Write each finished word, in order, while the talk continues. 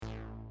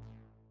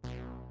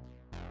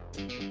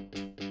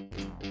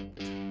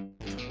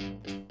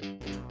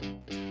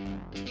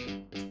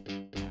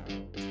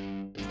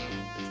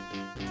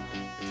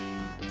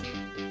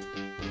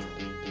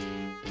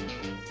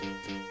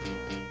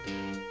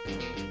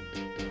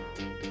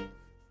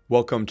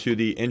Welcome to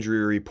the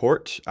Injury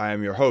Report. I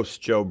am your host,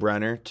 Joe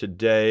Brenner.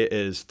 Today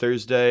is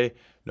Thursday,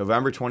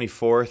 November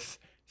 24th,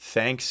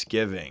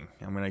 Thanksgiving.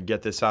 I'm going to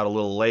get this out a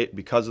little late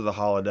because of the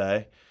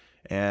holiday.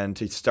 And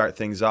to start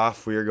things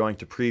off, we are going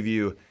to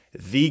preview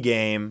the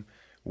game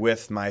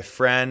with my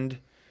friend,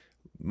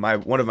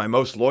 one of my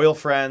most loyal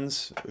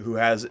friends, who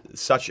has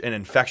such an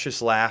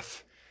infectious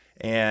laugh.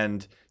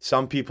 And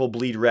some people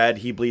bleed red,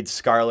 he bleeds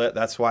scarlet.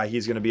 That's why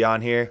he's going to be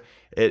on here.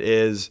 It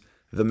is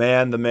the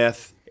man, the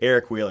myth,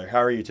 Eric Wheeler.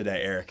 How are you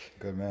today, Eric?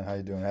 Good, man. How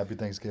you doing? Happy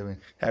Thanksgiving.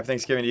 Happy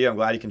Thanksgiving to you. I'm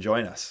glad you can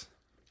join us.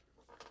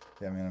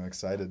 Yeah, man, I'm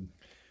excited.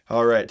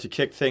 All right, to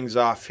kick things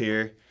off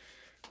here,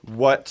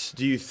 what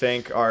do you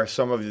think are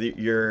some of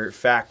your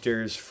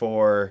factors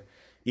for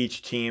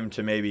each team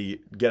to maybe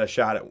get a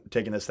shot at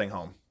taking this thing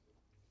home?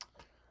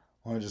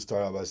 I want to just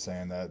start out by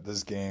saying that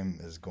this game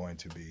is going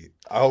to be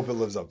 – I hope it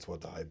lives up to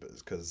what the hype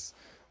is, because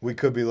we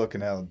could be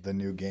looking at the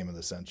new game of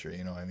the century.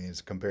 You know what I mean?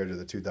 It's compared to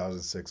the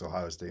 2006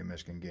 Ohio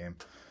State-Michigan game.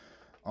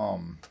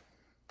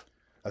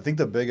 I think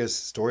the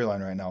biggest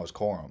storyline right now is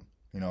Corum.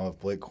 You know, if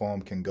Blake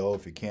Corum can go,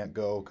 if he can't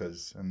go,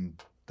 and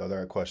the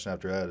other question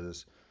after that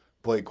is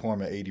Blake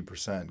Corum at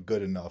 80%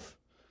 good enough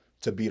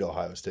to beat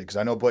Ohio State? Because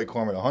I know Blake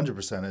Corum at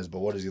 100% is, but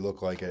what does he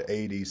look like at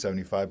 80,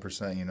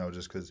 75%, you know,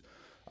 just because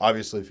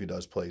obviously if he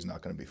does play, he's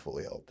not going to be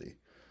fully healthy.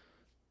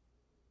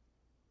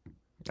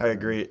 I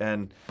agree.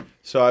 And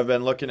so I've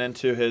been looking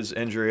into his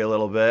injury a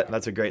little bit.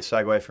 That's a great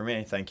segue for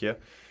me. Thank you.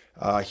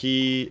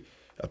 He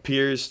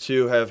appears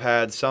to have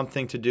had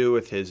something to do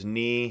with his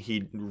knee.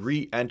 He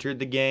re-entered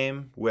the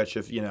game, which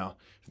if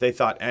they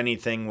thought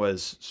anything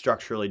was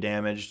structurally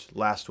damaged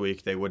last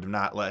week, they would have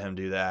not let him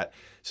do that.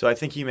 So I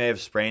think he may have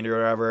sprained or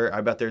whatever.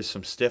 I bet there's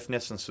some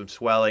stiffness and some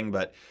swelling,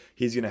 but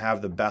he's going to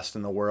have the best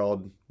in the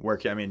world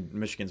working. I mean,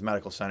 Michigan's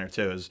Medical Center,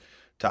 too, is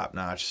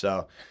top-notch.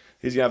 So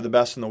he's going to have the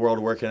best in the world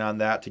working on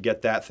that to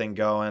get that thing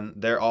going.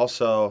 They're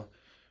also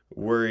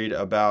worried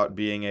about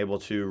being able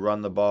to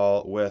run the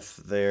ball with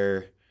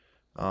their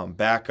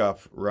backup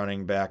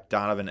running back,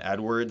 Donovan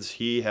Edwards.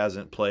 He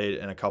hasn't played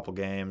in a couple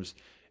games,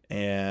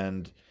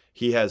 and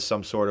he has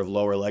some sort of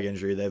lower leg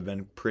injury they've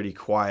been pretty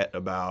quiet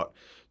about.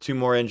 2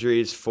 more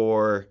injuries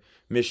for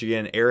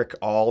Michigan. Eric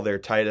All, their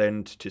tight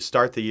end to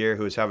start the year,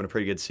 who was having a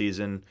pretty good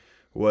season,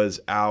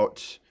 was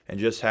out and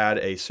just had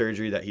a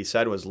surgery that he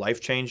said was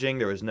life-changing.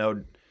 There was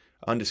no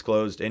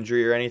undisclosed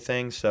injury or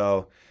anything,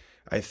 so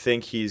I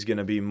think he's going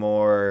to be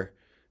more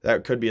 –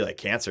 that could be like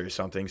cancer or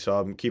something, so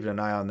I'm keeping an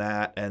eye on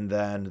that. And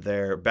then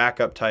their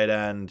backup tight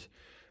end,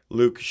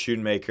 Luke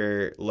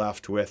Schoonmaker,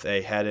 left with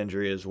a head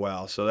injury as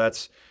well. So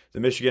that's the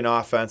Michigan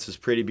offense is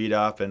pretty beat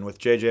up, and with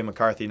J.J.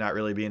 McCarthy not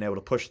really being able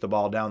to push the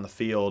ball down the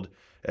field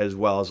as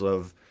well as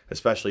of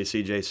especially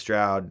C.J.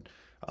 Stroud,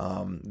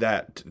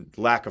 that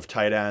lack of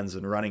tight ends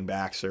and running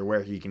backs or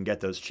where he can get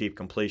those cheap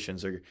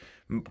completions or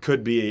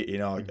could be,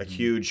 a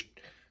huge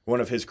one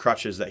of his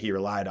crutches that he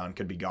relied on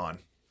could be gone.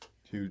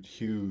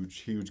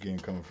 Huge game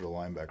coming for the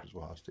linebackers of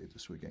Ohio State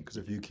this weekend. Because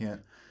if you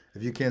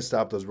can't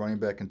stop those running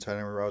back and tight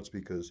end routes,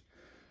 because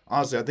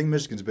honestly, I think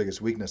Michigan's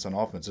biggest weakness on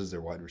offense is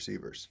their wide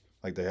receivers.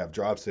 Like, they have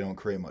drops, they don't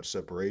create much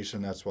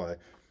separation. That's why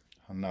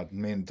I'm not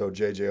meaning to throw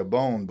JJ a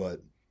bone, but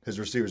his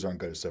receivers aren't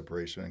good at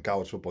separation. And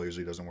college football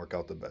usually doesn't work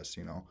out the best,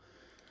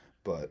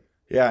 But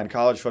yeah, in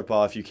college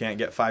football, if you can't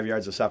get 5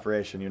 yards of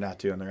separation, you're not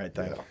doing the right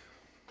thing. Yeah.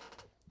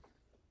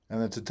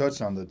 And then to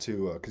touch on the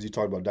two, because you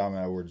talked about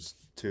Donovan Edwards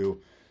too.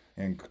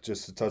 And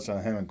just to touch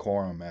on him and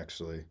Corum,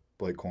 actually,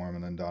 Blake Corum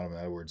and then Donovan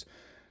Edwards.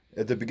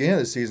 At the beginning of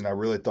the season, I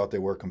really thought they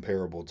were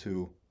comparable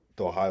to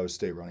the Ohio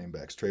State running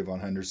backs,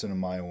 Trayvon Henderson and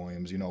Maya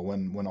Williams.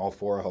 When all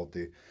 4 are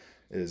healthy,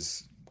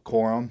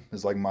 Corum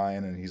is like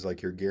Mayan, and he's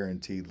like your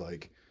guaranteed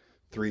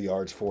 3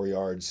 yards, 4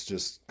 yards,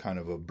 just kind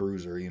of a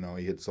bruiser. He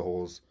hits the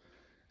holes.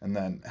 And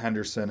then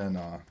Henderson and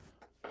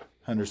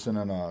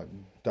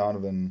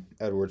Donovan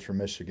Edwards from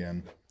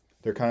Michigan.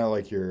 They're kind of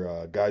like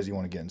your guys you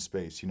want to get in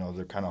space.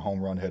 They're kind of home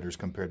run hitters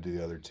compared to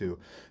the other two.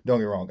 Don't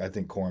get me wrong. I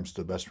think Corum's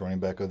the best running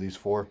back of these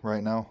 4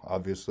 right now,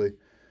 obviously.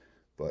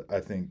 But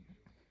I think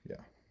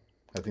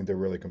they're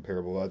really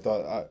comparable. I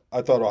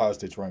thought Ohio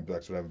State's running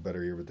backs would have a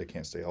better year, but they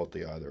can't stay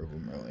healthy, either of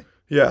them, really.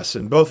 Yes,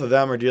 and both of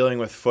them are dealing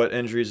with foot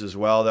injuries as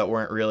well that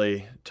weren't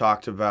really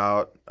talked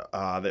about.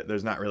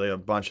 There's not really a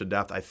bunch of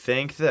depth. I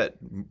think that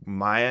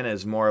Mayan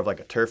is more of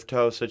like a turf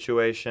toe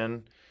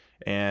situation,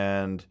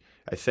 and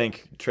I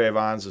think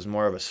Trayvon's is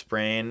more of a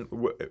sprain.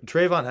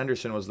 Trayvon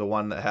Henderson was the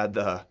one that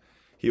had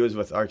he was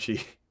with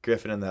Archie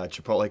Griffin in the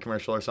Chipotle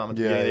commercial or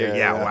something.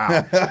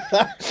 Wow.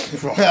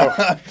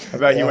 I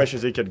bet he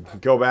wishes he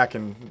could go back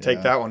and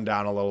take that one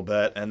down a little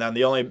bit. And then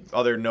the only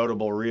other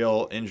notable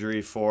real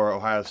injury for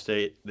Ohio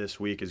State this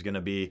week is going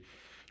to be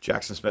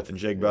Jackson Smith and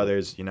Jig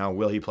Brothers.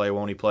 Will he play,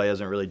 won't he play?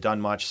 Hasn't really done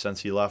much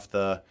since he left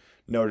the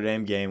Notre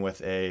Dame game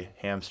with a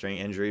hamstring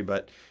injury.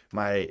 But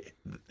my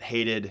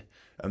hated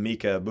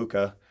Emeka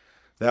Egbuka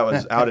That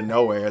was out of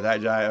nowhere.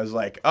 That guy, I was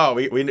like, oh,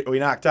 we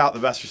knocked out the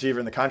best receiver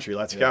in the country.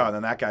 Let's go. And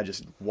then that guy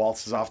just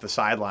waltzes off the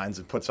sidelines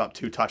and puts up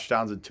 2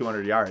 touchdowns and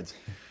 200 yards.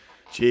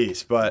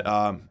 Jeez. But,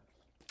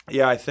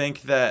 yeah, I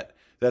think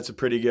that's a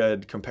pretty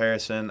good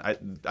comparison.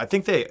 I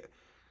think they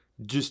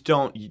just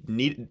don't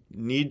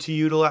need to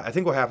utilize. I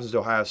think what happens to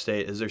Ohio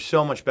State is they're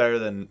so much better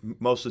than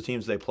most of the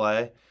teams they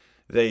play.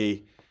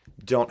 They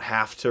don't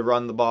have to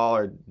run the ball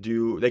or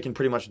they can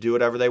pretty much do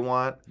whatever they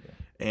want.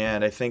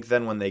 And I think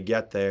then when they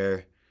get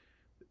there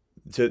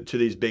to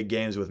these big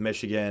games with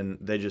Michigan,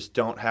 they just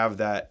don't have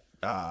that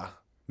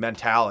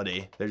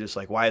mentality. They're just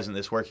like, why isn't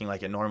this working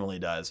like it normally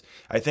does?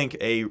 I think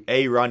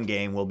a run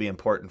game will be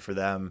important for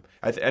them.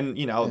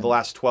 The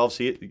last 12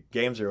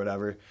 games or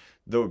whatever,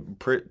 the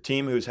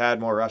team who's had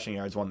more rushing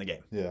yards won the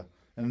game. Yeah.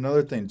 And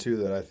another thing, too,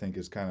 that I think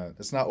is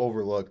it's not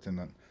overlooked,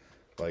 and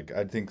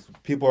I think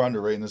people are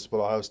underrating this, but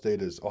Ohio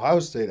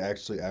State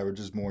actually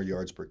averages more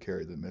yards per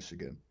carry than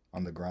Michigan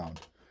on the ground.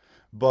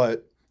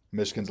 But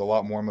Michigan's a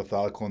lot more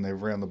methodical, and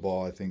they've ran the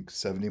ball, I think,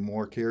 70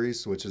 more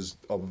carries, which is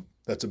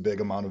that's a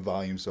big amount of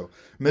volume. So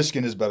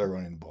Michigan is better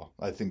running the ball.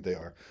 I think they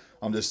are.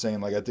 I'm just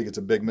saying, I think it's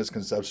a big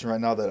misconception right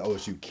now that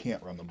OSU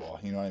can't run the ball.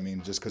 You know what I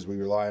mean? Just because we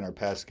rely on our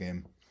pass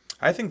game.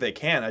 I think they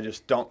can. I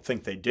just don't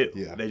think they do.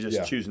 Yeah. They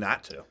just choose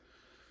not to.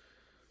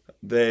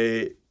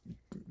 They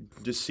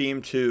just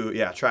seem to,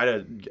 try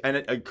to. And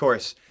of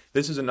course,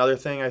 this is another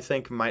thing I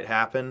think might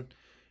happen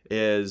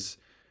is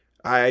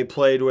I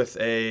played with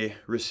a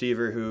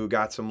receiver who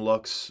got some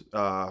looks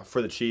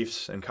for the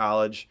Chiefs in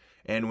college.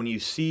 And when you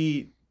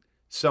see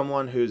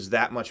someone who's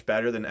that much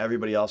better than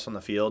everybody else on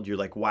the field, you're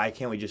like, why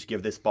can't we just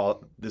give this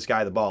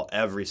guy the ball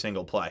every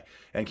single play?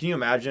 And can you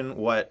imagine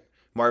what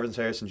Marvin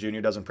Harrison Jr.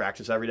 does in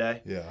practice every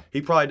day? Yeah.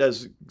 He probably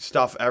does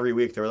stuff every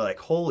week. They're like,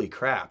 holy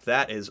crap,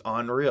 that is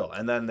unreal.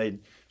 And then they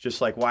just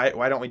like, why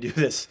don't we do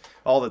this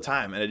all the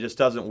time? And it just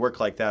doesn't work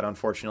like that,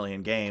 unfortunately,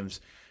 in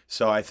games.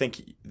 So I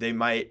think it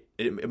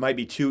might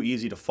be too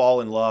easy to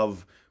fall in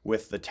love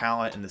with the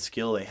talent and the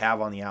skill they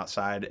have on the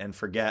outside and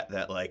forget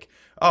that, like,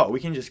 oh, we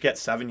can just get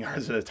 7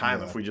 yards at a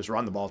time if we just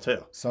run the ball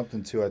too.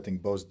 Something, too, I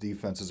think both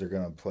defenses are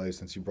going to play,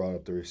 since you brought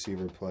up the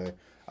receiver play.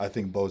 I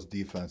think both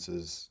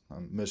defenses,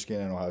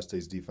 Michigan and Ohio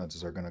State's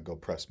defenses, are going to go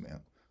press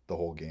man the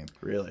whole game.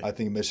 Really? I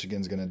think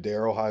Michigan's going to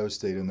dare Ohio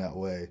State in that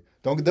way.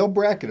 They'll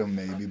bracket them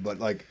maybe,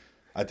 but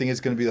I think it's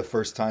going to be the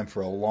first time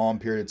for a long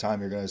period of time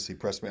you're going to see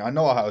press man. I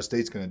know Ohio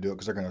State's going to do it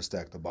because they're going to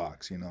stack the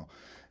box.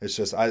 It's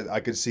just I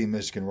could see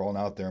Michigan rolling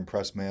out there and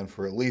press man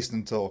for at least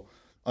until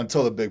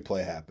the big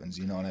play happens.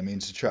 You know what I mean?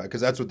 To try,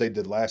 because that's what they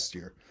did last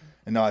year,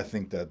 and now I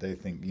think that they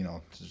think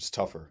it's just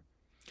tougher.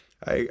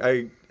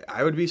 I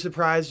would be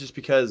surprised just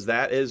because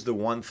that is the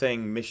one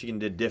thing Michigan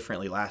did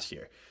differently last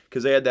year,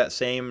 because they had that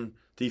same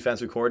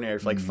defensive coordinator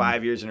for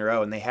 5 years in a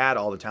row, and they had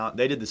all the talent.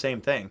 They did the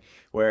same thing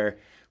where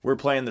we're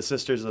playing the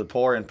Sisters of the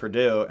Poor in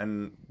Purdue,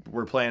 and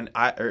we're playing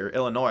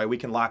Illinois. We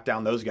can lock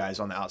down those guys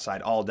on the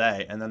outside all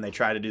day, and then they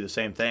try to do the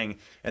same thing,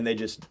 and they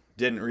just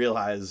didn't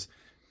realize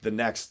the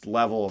next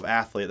level of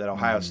athlete that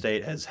Ohio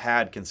State has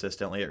had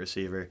consistently at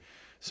receiver.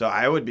 So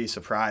I would be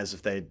surprised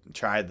if they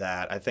tried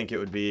that. I think it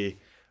would be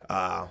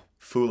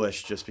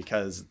foolish, just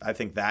because I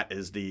think that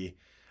is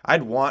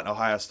I'd want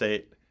Ohio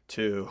State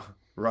to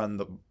run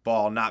the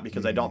ball, not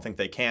because I don't think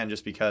they can,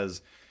 just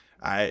because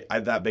I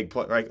have that big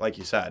play, right? Like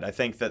you said, I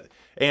think that,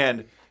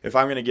 and if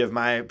I'm going to give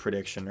my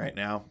prediction right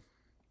now,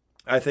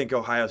 I think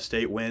Ohio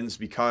State wins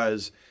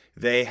because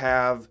they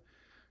have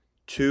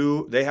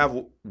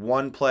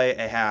one play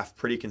a half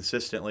pretty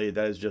consistently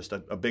that is just a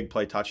big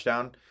play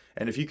touchdown.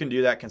 And if you can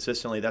do that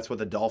consistently, that's what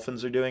the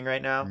Dolphins are doing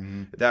right now.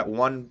 That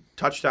one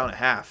touchdown a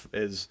half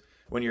is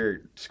when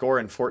you're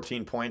scoring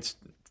 14 points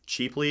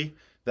cheaply,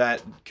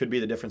 that could be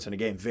the difference in a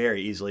game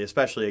very easily,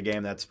 especially a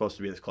game that's supposed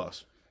to be this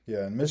close.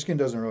 Yeah, and Michigan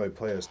doesn't really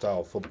play a style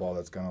of football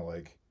that's going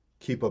to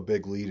keep a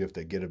big lead if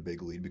they get a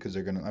big lead, because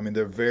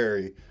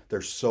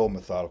they're so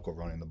methodical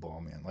running the ball,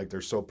 man.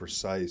 They're so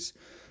precise.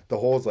 The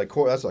holes,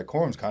 that's why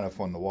Corum's kind of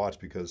fun to watch,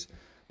 because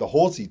the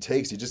holes he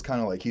takes, he just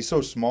kind of he's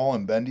so small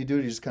and bendy,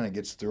 dude. He just kind of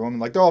gets through them.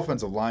 Their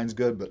offensive line's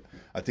good, but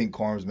I think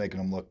Corum's making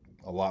them look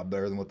a lot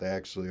better than what they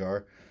actually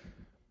are.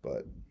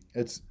 But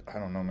I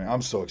don't know, man.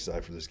 I'm so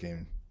excited for this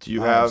game. Do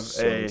you have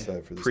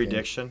a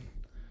prediction? Game.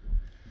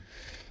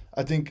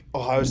 I think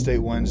Ohio State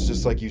wins,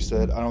 just like you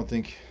said. I don't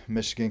think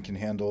Michigan can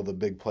handle the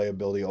big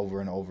playability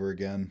over and over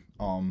again.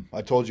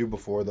 I told you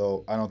before,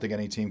 though, I don't think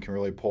any team can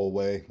really pull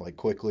away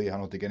quickly. I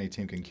don't think any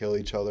team can kill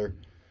each other.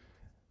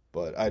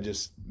 But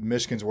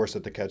Michigan's worse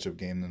at the catch-up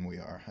game than we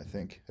are, I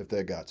think, if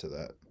they got to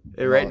that.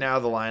 Right now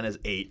the line is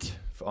 8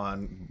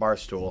 on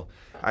Barstool.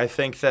 I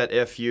think that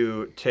if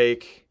you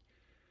take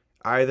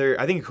I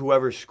think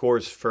whoever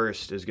scores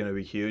first is going to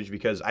be huge,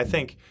 because I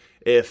think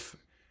if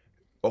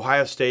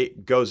Ohio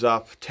State goes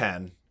up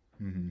 10,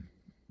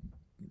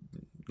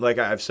 like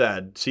I've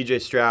said, C.J.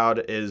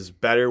 Stroud is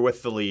better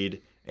with the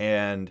lead,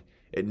 and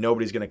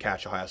nobody's going to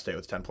catch Ohio State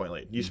with a 10-point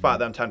lead. You spot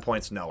them 10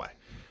 points, no way.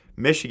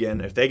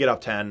 Michigan, if they get up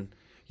 10,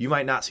 you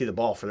might not see the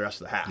ball for the rest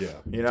of the half. Yeah,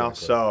 Exactly.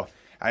 So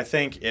I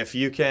think if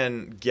you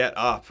can get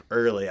up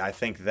early, I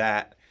think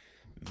that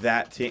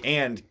that team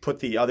and put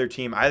the other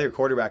team, either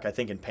quarterback, I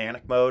think, in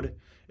panic mode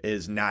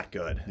is not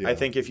good. Yeah. I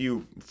think if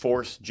you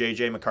force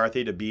J.J.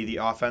 McCarthy to be the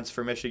offense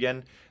for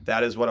Michigan,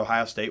 that is what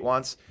Ohio State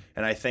wants.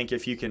 And I think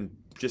if you can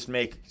just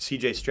make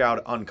C.J.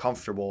 Stroud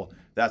uncomfortable,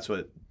 that's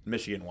what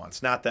Michigan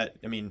wants. Not that,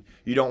 I mean,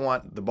 you don't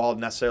want the ball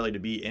necessarily to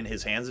be in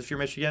his hands if you're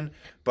Michigan,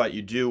 but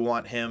you do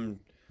want him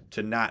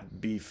to not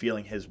be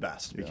feeling his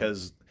best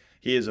because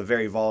he is a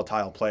very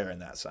volatile player in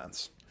that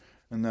sense.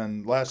 And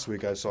then last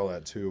week I saw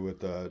that too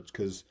with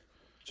because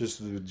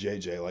just with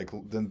JJ, like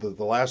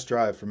the last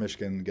drive for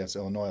Michigan against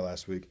Illinois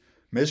last week,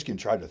 Michigan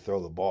tried to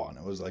throw the ball and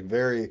it was like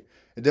it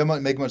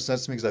didn't make much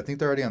sense to me because I think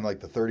they're already on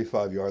like the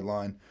 35-yard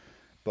line,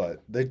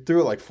 but they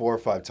threw it like 4 or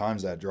 5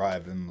 times that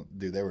drive and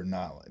dude they were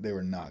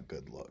not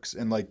good looks.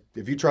 And like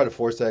if you try to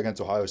force that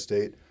against Ohio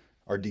State,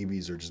 our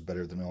DBs are just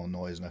better than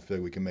Illinois, and I feel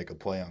like we can make a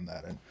play on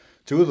that. And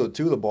two of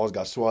the balls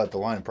got swatted at the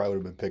line and probably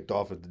would have been picked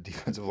off if the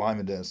defensive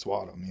lineman didn't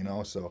swat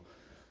them, So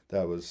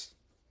that was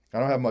I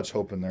don't have much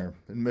hope in there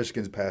in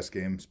Michigan's pass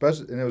game,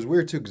 especially. And it was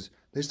weird too because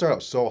they started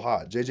out so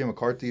hot. JJ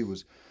McCarthy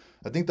was,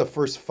 I think, the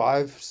first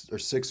 5 or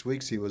 6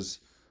 weeks he was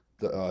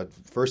the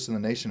first in the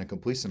nation in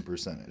completion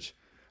percentage.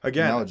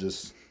 Again, now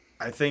just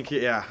I think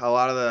a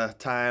lot of the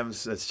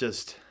times it's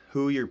just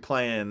who you're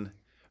playing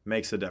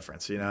makes a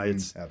difference.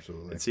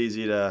 absolutely. It's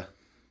easy to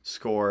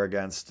score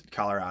against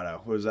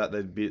Colorado. Who was that?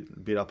 They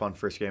beat up on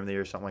first game of the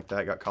year or something like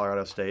that. Got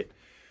Colorado State.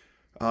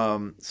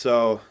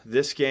 So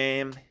this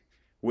game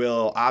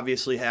will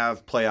obviously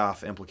have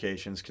playoff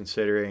implications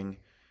considering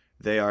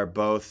they are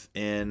both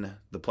in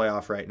the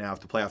playoff right now.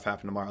 If the playoff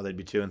happened tomorrow, they'd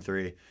be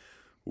 2-3.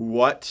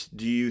 What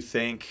do you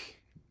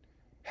think?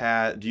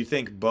 Do you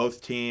think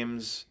both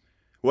teams?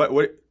 What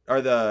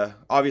are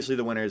obviously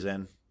the winners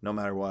in no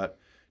matter what?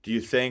 Do you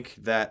think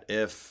that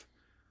if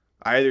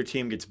either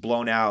team gets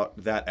blown out,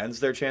 that ends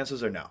their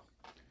chances or no?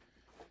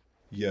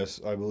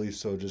 Yes, I believe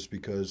so. Just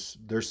because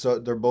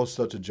they're both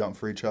such a jump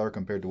for each other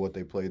compared to what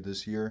they played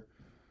this year,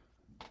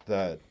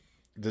 that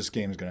this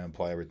game is going to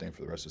imply everything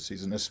for the rest of the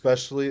season.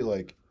 Especially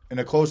like in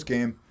a close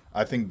game,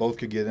 I think both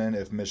could get in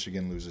if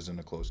Michigan loses in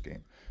a close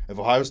game. If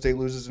Ohio State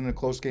loses in a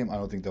close game, I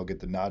don't think they'll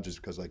get the nod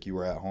just because like you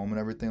were at home and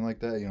everything like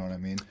that. You know what I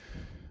mean?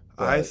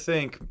 But I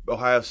think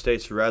Ohio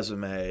State's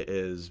resume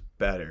is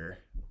better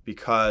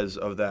because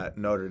of that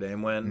Notre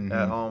Dame win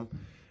at home.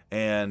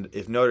 And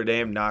if Notre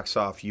Dame knocks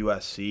off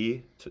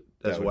USC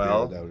as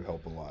well, that would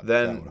help a lot.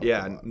 Then,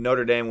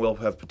 Notre Dame will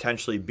have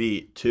potentially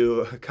beat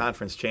 2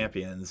 conference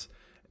champions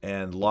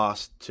and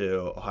lost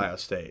to Ohio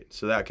State.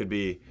 So that could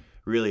be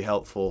really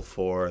helpful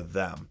for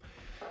them.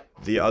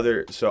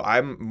 So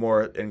I'm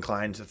more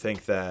inclined to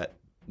think that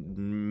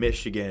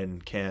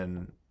Michigan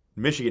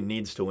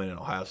needs to win and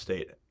Ohio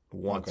State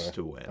wants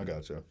to win. I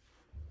gotcha.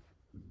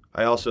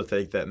 I also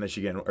think that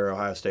Michigan or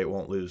Ohio State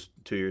won't lose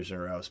 2 years in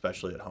a row,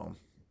 especially at home.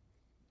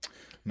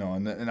 No,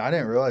 and I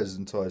didn't realize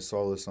until I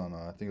saw this on,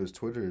 I think it was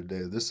Twitter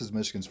today, this is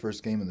Michigan's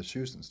first game in the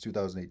shoe since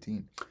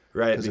 2018.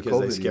 Right, because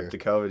they skipped the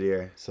COVID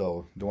year.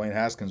 So Dwayne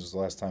Haskins was the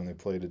last time they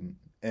played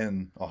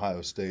in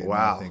Ohio State.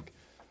 Wow. And I think,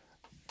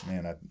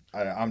 man,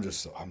 I'm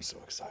so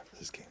excited for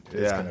this game.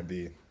 Yeah. It's going to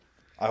be,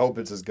 I hope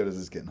it's as good as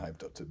it's getting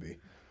hyped up to be.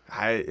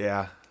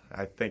 I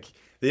think,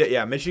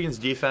 Michigan's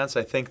defense,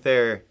 I think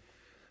they're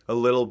a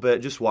little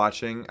bit, just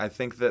watching, I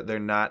think that they're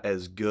not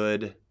as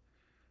good.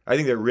 I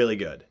think they're really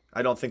good.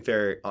 I don't think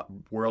they're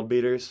world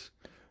beaters,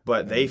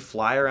 but they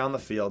fly around the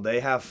field. They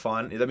have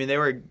fun. I mean, they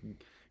were,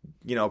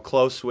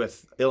 close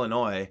with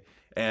Illinois,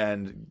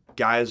 and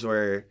guys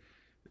were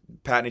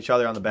patting each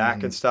other on the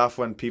back and stuff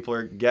when people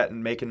are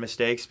making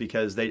mistakes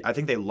because I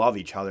think they love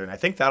each other, and I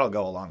think that'll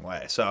go a long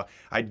way. So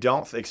I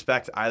don't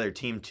expect either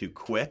team to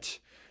quit,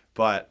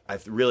 but I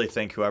really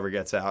think whoever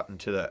gets out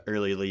into the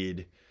early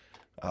lead,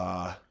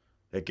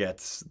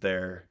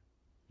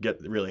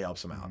 really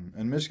helps them out.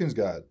 And Michigan's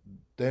got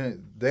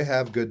they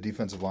have good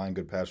defensive line,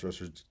 good pass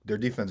rushers. Their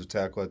defensive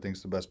tackle, I think,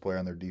 is the best player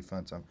on their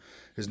defense.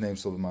 His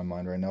name's still in my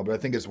mind right now, but I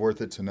think it's worth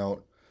it to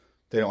note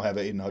they don't have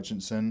Aiden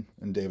Hutchinson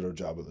and David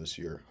Ojabo this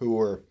year,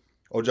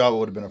 Ojabo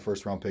would have been a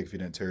first-round pick if he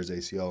didn't tear his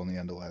ACL in the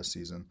end of last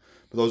season.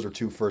 But those were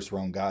 2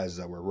 first-round guys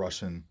that were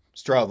rushing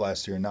Stroud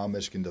last year, and now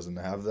Michigan doesn't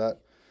have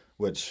that,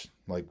 but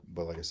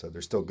like I said,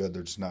 they're still good.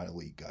 They're just not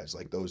elite guys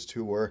like those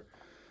 2 were.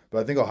 But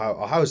I think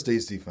Ohio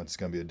State's defense is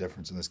going to be a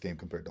difference in this game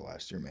compared to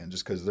last year, man.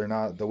 Just because they're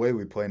not the way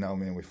we play now,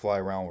 man. We fly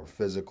around, we're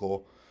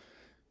physical,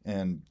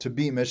 and to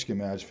beat Michigan,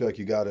 man, I just feel like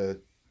you gotta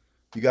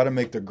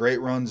make the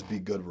great runs be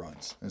good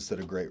runs instead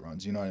of great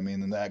runs. You know what I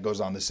mean? And that goes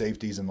on the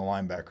safeties and the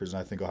linebackers. And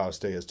I think Ohio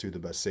State has 2 of the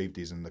best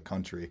safeties in the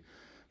country,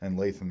 and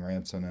Lathan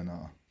Ranson and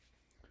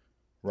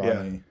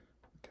Ronnie.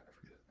 Yeah.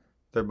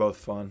 They're both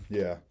fun.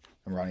 Yeah,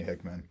 and Ronnie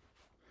Hickman.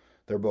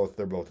 They're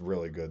both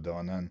really good though,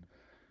 and then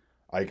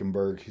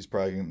Eichenberg, he's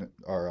probably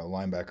our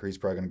linebacker. He's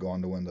probably going to go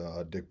on to win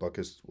the Dick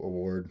Butkus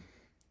Award.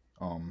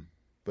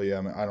 But yeah,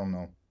 I mean, I don't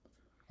know.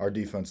 Our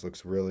defense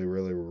looks really,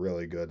 really,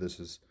 really good.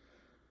 This is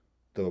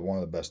one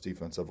of the best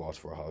defense I've watched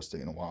for Ohio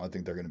State in a while. I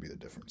think they're going to be the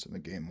difference in the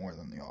game more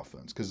than the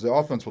offense because the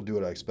offense will do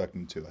what I expect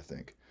them to. I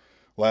think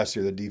last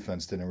year the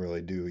defense didn't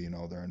really do.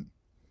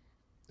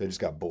 they just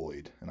got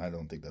bullied, and I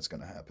don't think that's going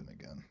to happen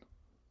again.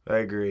 I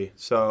agree.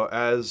 So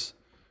as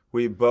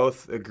we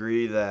both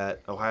agree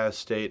that Ohio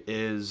State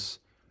is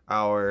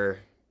our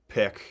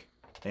pick,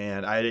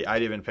 and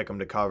I'd even pick them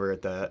to cover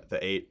at the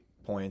 8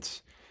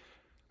 points.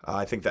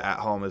 I think the at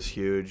home is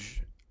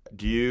huge.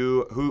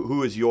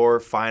 Who is your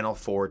final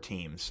 4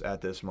 teams at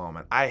this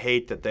moment? I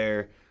hate that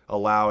they're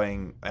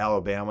allowing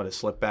Alabama to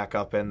slip back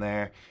up in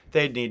there.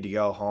 They need to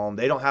go home.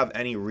 They don't have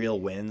any real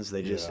wins.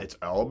 It's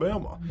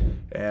Alabama,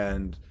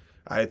 and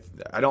I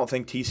don't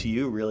think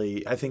TCU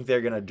really. I think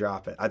they're gonna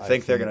drop it. I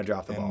think they're gonna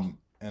drop the ball.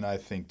 And I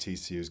think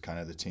TCU is kind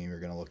of the team you're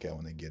gonna look at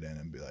when they get in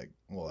and be like,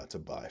 well, that's a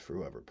bye for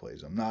whoever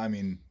plays them. No, I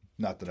mean,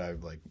 not that I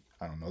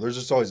don't know. There's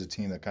just always a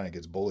team that kind of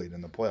gets bullied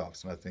in the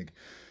playoffs, and I think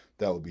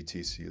that would be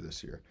TCU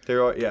this year.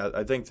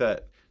 I think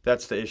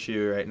that's the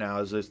issue right now.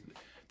 Is this,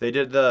 they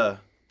did the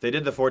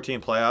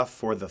 14 playoff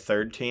for the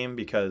third team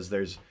because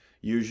there's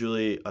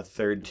usually a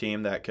third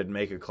team that could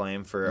make a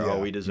claim for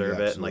we deserve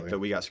it, and like that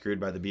we got screwed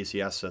by the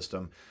BCS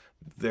system.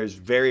 There's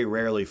very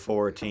rarely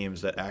 4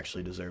 teams that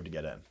actually deserve to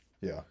get in.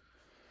 Yeah,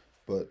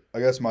 but I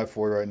guess my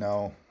 4 right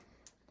now,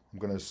 I'm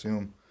gonna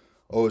assume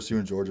OSU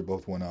and Georgia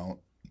both went out.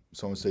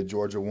 So I'm gonna say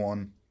Georgia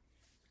 1,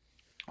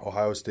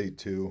 Ohio State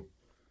 2.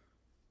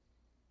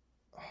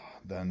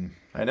 Then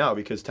I know,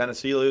 because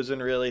Tennessee losing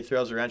really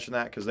throws a wrench in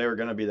that because they were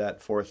going to be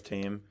that 4th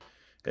team.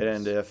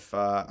 And if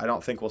I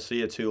don't think we'll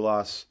see a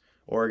 2-loss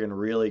Oregon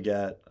really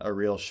get a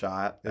real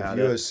shot if at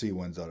USC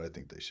wins out, I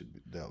think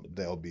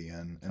they'll be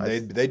in,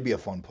 and they'd be a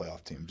fun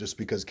playoff team just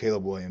because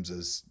Caleb Williams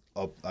is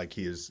up, like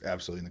he is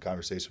absolutely in the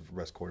conversation for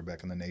best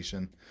quarterback in the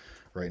nation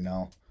right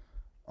now.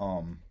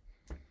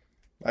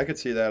 I could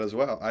see that as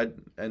well.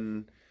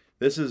 And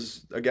this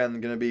is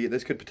again going to be,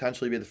 this could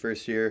potentially be the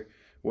first year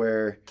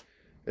where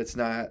it's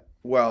not,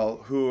 well,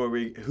 who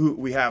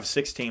we have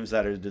 6 teams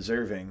that are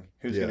deserving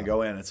who's going to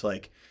go in. It's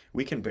like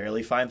we can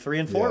barely find 3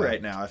 and 4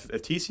 right now. If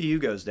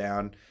TCU goes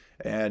down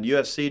and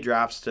USC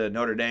drops to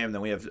Notre Dame,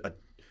 then we have a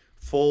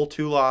full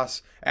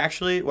 2-loss.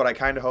 Actually, what I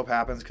kind of hope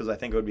happens, because I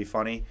think it would be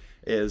funny,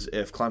 is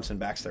if Clemson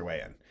backs their way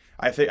in.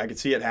 I think I could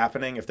see it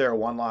happening. If they're a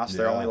 1-loss,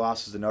 their only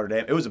loss is to Notre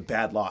Dame. It was a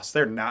bad loss.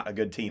 They're not a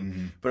good team.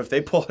 Mm-hmm. But if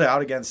they pull it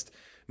out against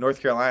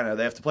North Carolina,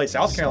 they have to play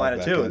South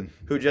Carolina too,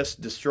 who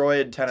just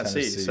destroyed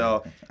Tennessee.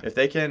 So if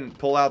they can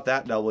pull out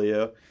that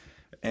W,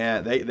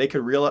 and they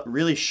could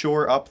really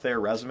shore up their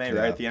resume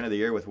right at the end of the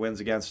year with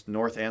wins against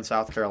North and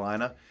South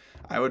Carolina,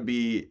 it would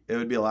be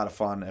a lot of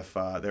fun if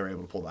they were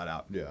able to pull that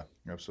out. Yeah,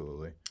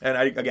 absolutely. And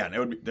they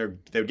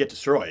would get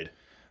destroyed,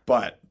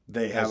 but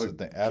they have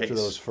after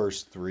those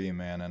first 3,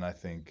 man. And I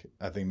think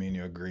me and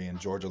you agree. And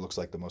Georgia looks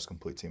like the most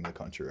complete team in the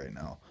country right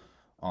now.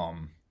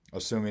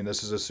 Assuming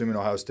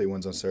Ohio State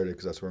wins on Saturday,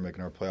 because that's what we're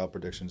making our playoff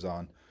predictions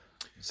on.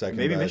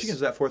 Maybe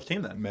Michigan's that 4th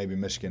team then. Maybe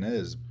Michigan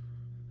is.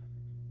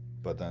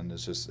 But then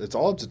it's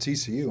all up to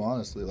TCU,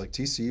 honestly. Like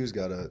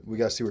we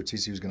gotta see where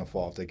TCU's gonna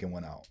fall if they can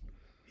win out.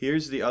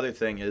 Here's the other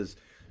thing is,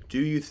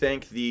 do you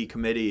think the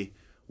committee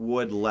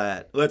would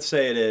let's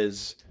say it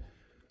is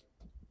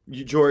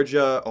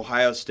Georgia,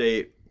 Ohio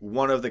State,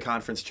 one of the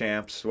conference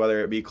champs,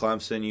 whether it be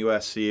Clemson,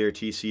 USC, or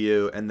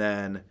TCU, and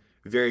then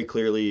very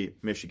clearly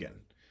Michigan.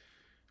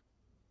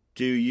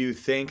 Do you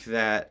think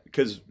that,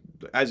 because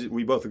as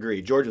we both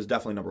agree, Georgia's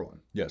definitely number 1.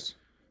 Yes.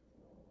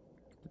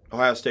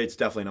 Ohio State's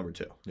definitely number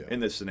 2 in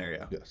this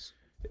scenario. Yes.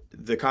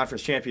 The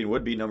conference champion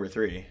would be number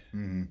 3.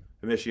 Mm-hmm.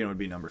 Michigan would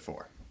be number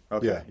 4.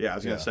 Okay. Yeah, I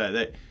was going to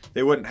say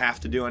they wouldn't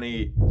have to do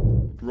any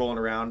rolling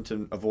around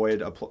to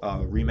avoid a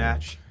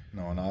rematch.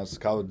 No,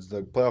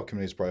 the playoff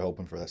committee is probably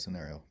hoping for that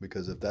scenario,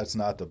 because if that's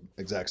not the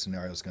exact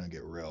scenario, it's going to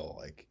get real.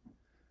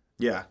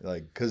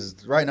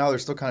 Because right now they're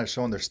still kind of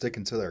showing they're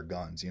sticking to their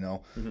guns, you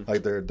know? Mm-hmm.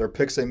 Like their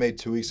picks they made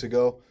 2 weeks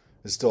ago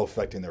is still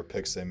affecting their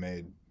picks they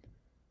made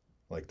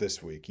like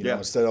this week. You know,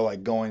 instead of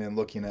like going and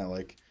looking at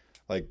like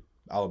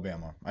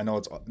Alabama. I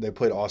know they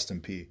played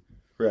Austin Peay.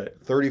 Right.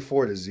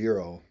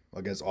 34-0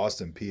 against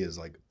Austin Peay is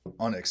like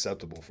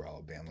unacceptable for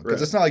Alabama.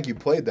 Because it's not like you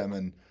played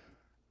them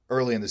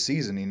early in the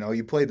season, you know,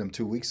 you played them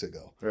 2 weeks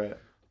ago. Right.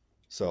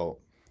 So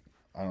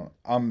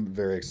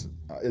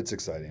it's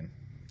exciting.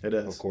 It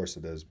is. Of course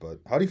it is. But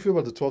how do you feel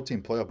about the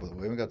 12-team playoff?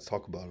 We haven't got to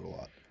talk about it a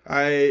lot.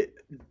 I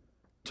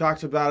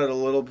talked about it a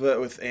little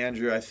bit with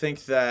Andrew. I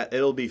think that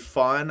it'll be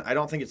fun. I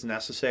don't think it's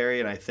necessary.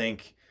 And I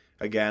think,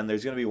 again,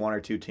 there's going to be 1 or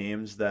 2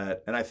 teams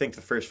that – and I think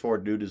the first 4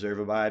 do deserve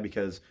a bye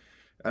because,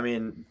 I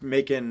mean,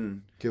 give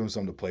them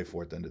something to play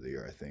for at the end of the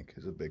year, I think,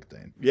 is a big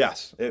thing.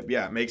 Yes.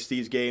 It makes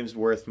these games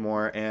worth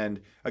more.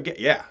 And,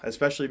 again,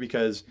 especially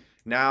because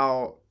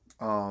now –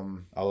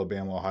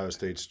 Alabama, Ohio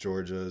State's,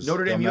 Georgia's.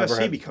 Notre Dame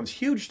USC becomes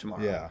huge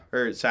tomorrow. Yeah.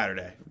 Or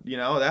Saturday. You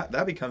know,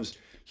 that becomes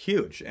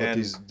huge. But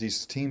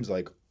these teams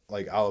like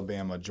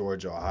Alabama,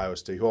 Georgia, Ohio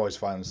State, who always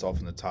find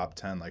themselves in the top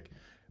 10, like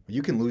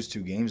you can lose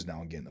 2 games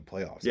now and get in the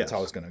playoffs. That's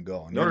how it's going to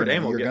go. And Notre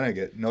Dame probably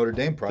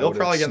they'll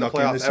probably get in the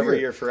playoffs every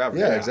year forever.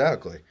 Yeah,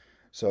 exactly.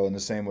 So, and the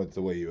same with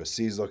the way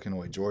USC's looking, the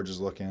way Georgia's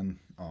looking.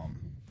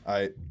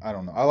 I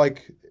don't know. I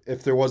like,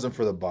 if there wasn't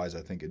for the buys,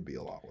 I think it'd be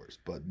a lot worse.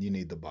 But you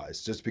need the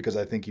buys just because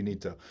I think you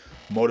need to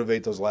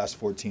motivate those last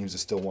 4 teams to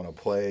still want to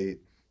play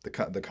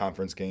the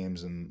conference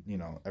games and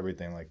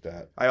everything like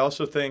that. I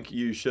also think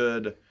you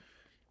should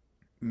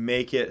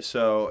make it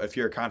so if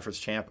you're a conference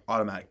champ,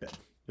 automatic bid.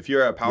 If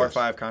you're a Power Yes.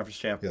 5 conference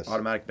champ, Yes,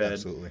 automatic bid.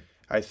 absolutely.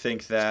 I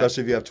think that,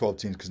 Especially if you have 12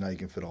 teams, because now you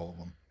can fit all of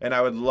them. and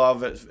I would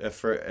love it if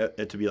for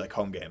it to be like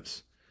home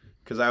games,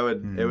 because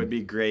it would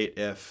be great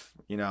if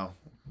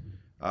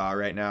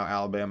right now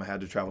Alabama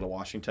had to travel to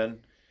Washington.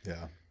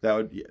 Yeah. That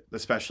would,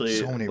 especially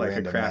So many like a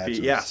random crappy,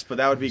 matchups. yes, but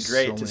that would be So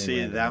great to many see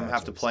random them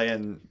have to matchups. play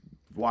in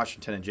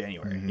Washington in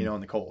January,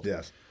 in the cold.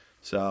 Yes.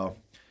 So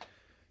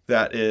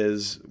that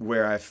is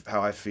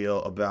how I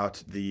feel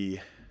about the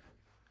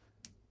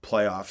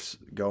playoffs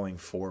going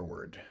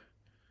forward.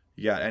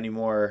 You got any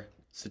more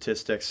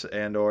statistics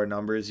and or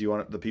numbers you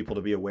want the people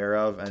to be aware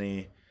of?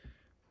 Any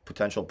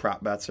potential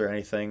prop bets or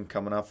anything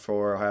coming up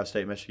for Ohio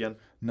State, Michigan?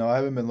 No, I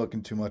haven't been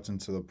looking too much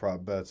into the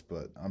prop bets,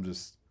 but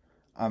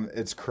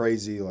it's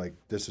crazy. Like,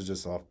 this is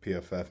just off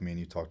PFF. Me and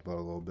you talked about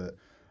it a little bit.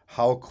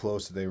 How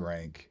close they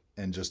rank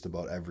in just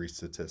about every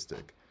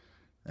statistic.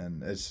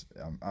 And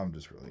I'm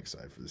just really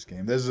excited for this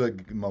game. This is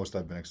the most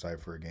I've been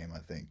excited for a game, I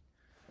think,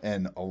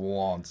 in a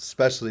long,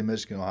 especially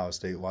Michigan, Ohio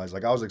State wise.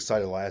 Like, I was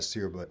excited last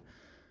year, but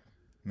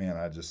man,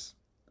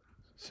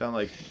 Sound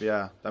like,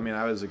 yeah. I mean,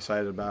 I was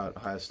excited about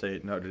Ohio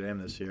State, Notre Dame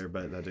this year,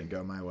 but that didn't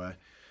go my way.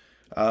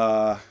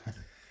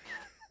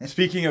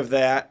 Speaking of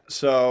that,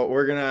 so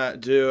we're going to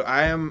do,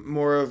 I am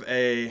more of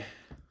a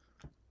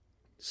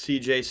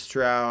CJ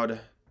Stroud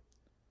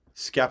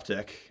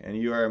skeptic, and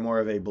you are more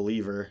of a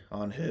believer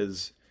on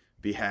his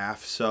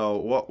behalf. So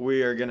what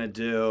we are going to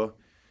do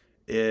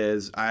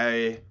is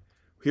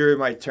here are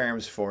my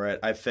terms for it.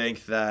 I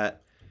think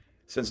that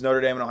since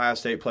Notre Dame and Ohio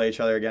State play each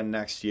other again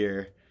next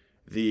year,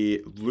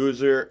 the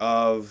loser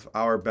of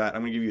our bet,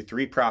 I'm going to give you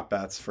 3 prop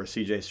bets for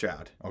CJ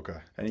Stroud. okay.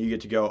 And you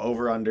get to go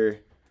over-under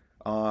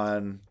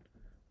on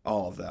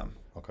all of them.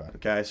 Okay.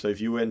 Okay, so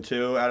if you win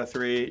 2 out of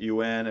 3, you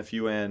win. If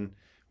you win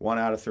 1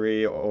 out of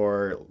 3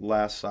 or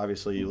less,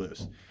 obviously you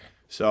lose.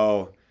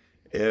 So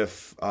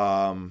if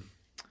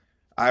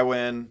I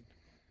win,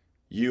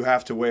 you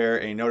have to wear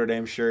a Notre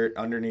Dame shirt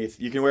underneath.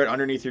 You can wear it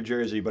underneath your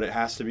jersey, but it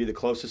has to be the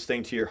closest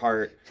thing to your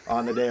heart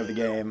on the day of the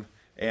game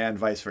and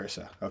vice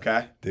versa.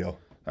 Okay? Deal.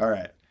 All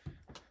right.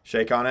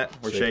 Shake on it.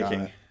 We're Shake on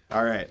shaking. it.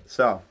 All right.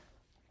 So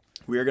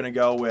we are going to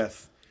go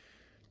with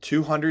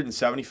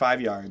 275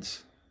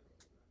 yards,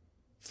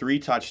 3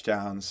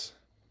 touchdowns,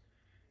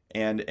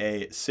 and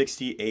a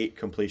 68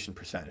 completion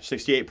percentage.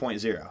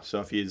 68.0.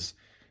 So if he's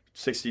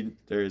 60,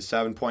 there's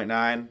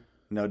 7.9,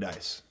 no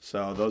dice.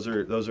 So those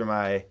are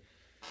my.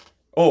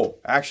 Oh,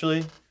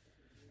 actually,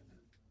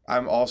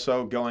 I'm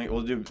also going.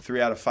 We'll do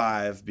 3 out of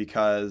 5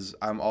 because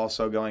I'm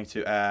also going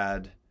to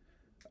add.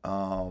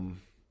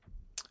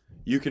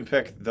 You can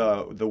pick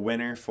the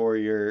winner for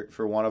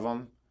one of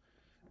them,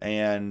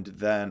 and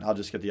then I'll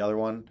just get the other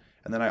one.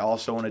 And then I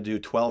also want to do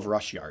 12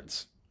 rush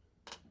yards.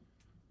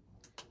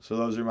 So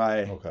those are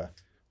my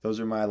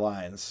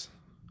lines.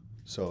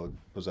 So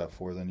was that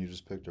 4 then you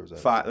just picked, or was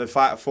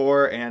that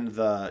 4 and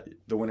the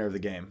winner of the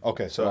game.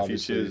 Okay, so if you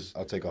obviously choose,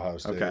 I'll take Ohio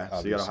State. okay, so you got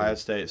obviously. Ohio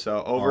State.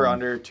 So over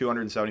under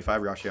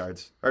 275 rush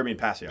yards, or I mean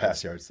pass yards.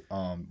 Pass yards.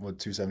 What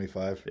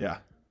 275? Yeah.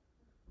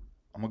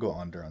 I'm gonna go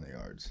under on the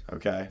yards.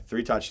 Okay.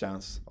 3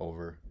 touchdowns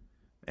Over.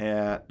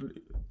 and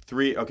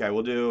 3. Okay,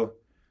 we'll do.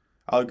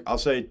 I'll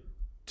say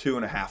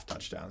 2.5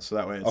 touchdowns. So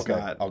that way it's Okay,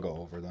 not. I'll go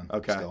over then.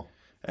 Okay. Still.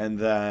 And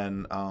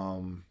then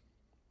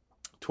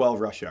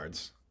 12 rush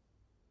yards.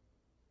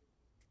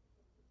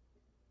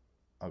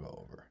 I'll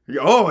go over.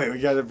 Oh wait, we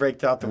got to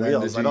break out the And then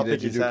wheels. did I don't you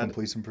think do he's had.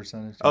 completion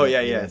percentage? Oh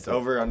yeah. It's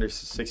over under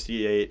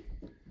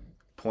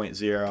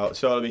 68.0.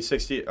 So it'll be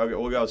 60. Okay,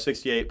 we'll go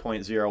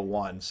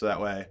 68.01. So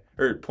that way,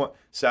 or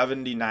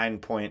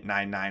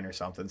 79.99 or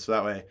something. So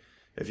that way,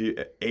 if you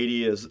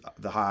 80 is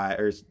the high,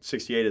 or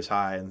 68 is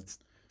high, and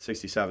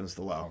 67 is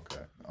the low.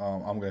 Okay.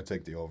 I'm gonna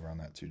take the over on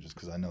that too, just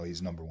because I know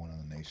he's number 1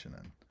 in the nation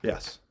in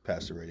Yes.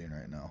 passer rating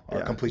right now. Or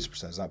Yeah. completion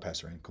percentage, not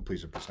passer rating,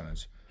 completion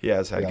percentage. He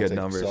has had Yeah, good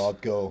numbers. So I'm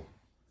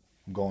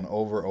going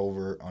over,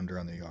 under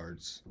on the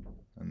yards,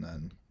 and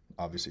then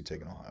obviously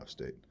taking Ohio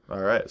State.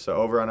 All right. So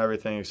over on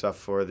everything except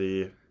for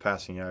the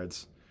passing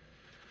yards.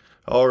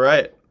 All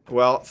right.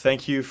 Well,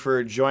 thank you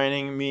for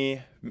joining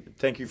me.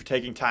 Thank you for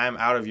taking time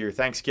out of your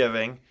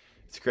Thanksgiving.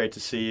 It's great to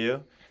see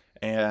you.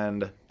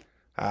 And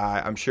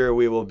I'm sure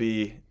we will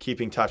be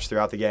keeping touch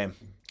throughout the game.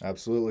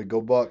 Absolutely.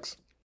 Go Bucks.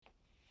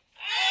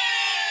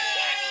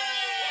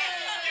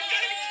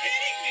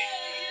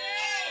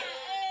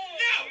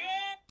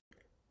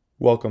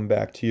 Welcome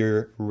back to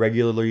your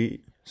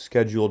regularly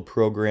scheduled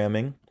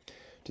programming.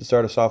 To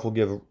start us off,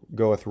 we'll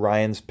go with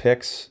Ryan's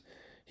picks.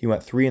 He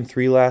went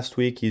 3-3 last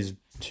week. He's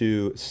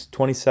to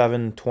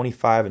 27,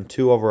 25, and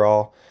 2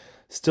 overall.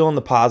 Still in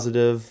the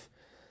positive.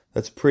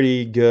 That's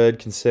pretty good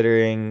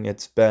considering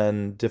it's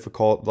been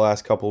difficult the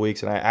last couple of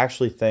weeks. And I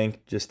actually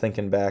think, just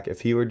thinking back, if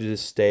he were to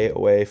just stay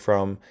away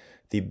from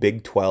the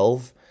Big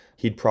 12,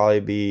 he'd probably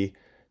be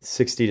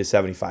 60 to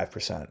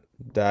 75%.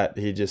 That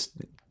he just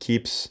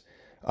keeps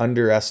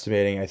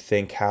underestimating, I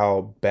think,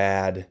 how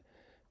bad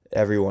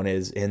everyone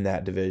is in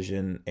that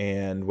division,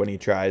 and when he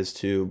tries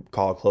to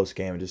call a close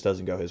game, it just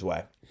doesn't go his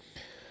way.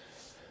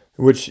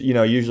 Which,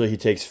 usually he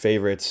takes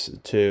favorites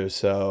too,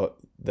 so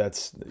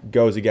that's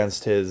goes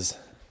against his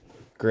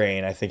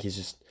grain. I think he's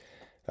just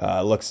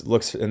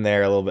looks in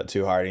there a little bit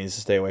too hard. He needs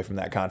to stay away from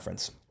that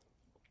conference.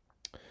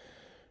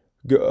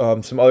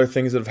 Some other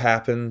things that have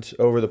happened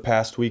over the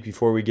past week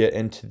before we get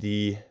into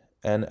the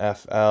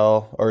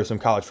NFL or some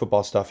college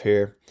football stuff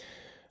here.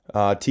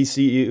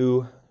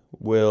 TCU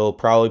will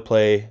probably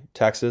play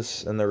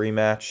Texas in the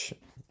rematch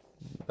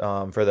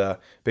for the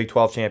Big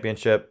 12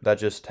 championship. That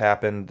just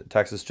happened.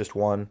 Texas just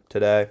won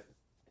today.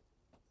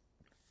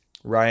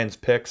 Ryan's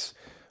picks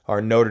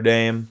are Notre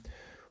Dame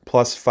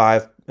plus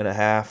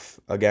 5.5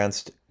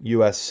 against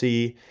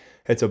USC.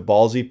 It's a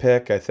ballsy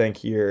pick. I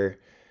think you're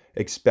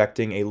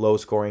expecting a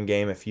low-scoring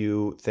game. If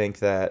you think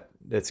that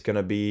it's going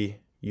to be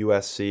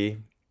USC,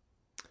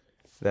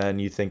 then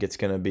you think it's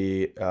going to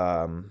be,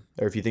 or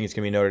if you think it's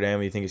going to be Notre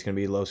Dame, you think it's going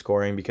to be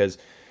low-scoring, because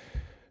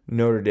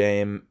Notre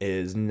Dame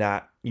is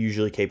not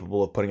usually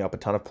capable of putting up a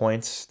ton of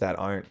points that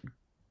aren't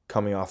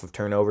coming off of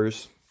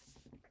turnovers.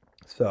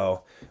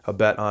 So a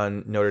bet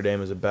on Notre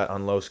Dame is a bet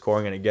on low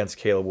scoring and against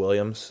Caleb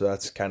Williams, so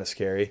that's kind of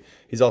scary.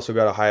 He's also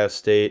got Ohio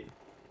State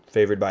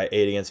favored by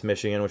 8 against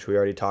Michigan, which we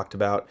already talked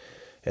about.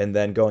 And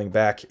then going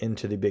back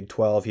into the Big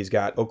 12, he's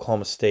got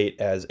Oklahoma State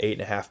as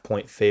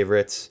 8.5-point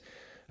favorites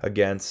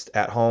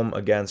at home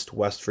against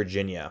West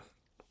Virginia.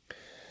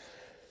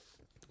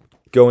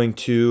 Going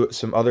to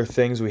some other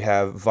things, we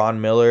have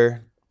Von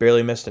Miller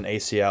barely missed an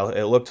ACL.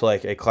 It looked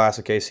like a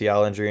classic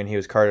ACL injury, and he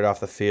was carted off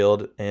the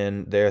field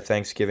in their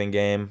Thanksgiving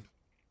game.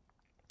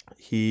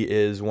 He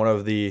is one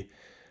of the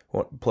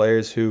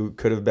players who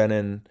could have been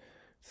in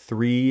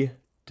 3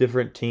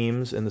 different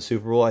teams in the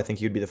Super Bowl. I think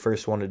he would be the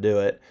first one to do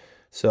it.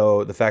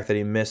 So the fact that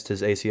he missed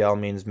his ACL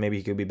means maybe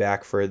he could be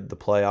back for the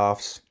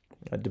playoffs,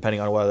 depending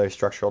on whether there's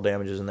structural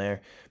damages in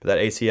there. But that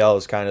ACL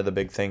is kind of the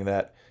big thing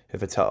that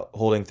if it's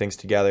holding things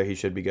together, he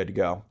should be good to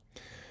go.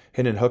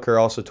 Hendon Hooker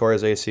also tore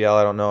his ACL.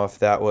 I don't know if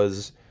that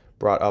was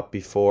brought up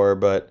before,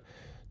 but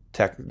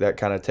that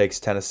kind of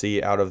takes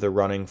Tennessee out of the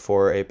running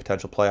for a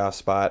potential playoff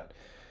spot.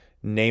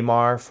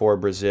 Neymar for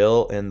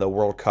Brazil in the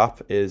World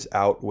Cup is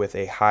out with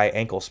a high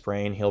ankle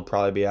sprain. He'll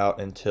probably be out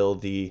until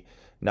the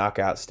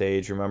knockout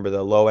stage. Remember,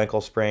 the low ankle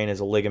sprain is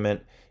a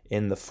ligament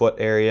in the foot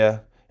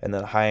area, and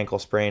then high ankle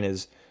sprain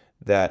is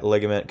that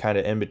ligament kind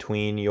of in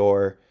between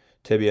your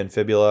tibia and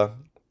fibula,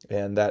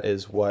 and that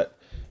is what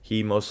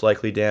he most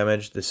likely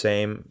damaged. The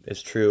same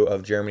is true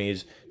of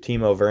Germany's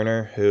Timo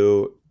Werner,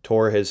 who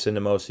tore his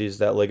syndesmosis,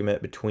 that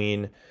ligament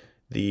between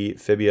the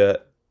fibula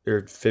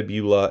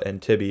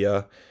and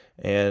tibia,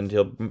 and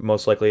he'll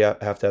most likely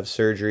have to have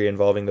surgery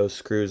involving those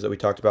screws that we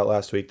talked about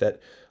last week that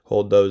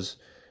hold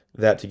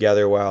that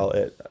together while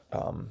it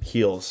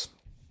heals.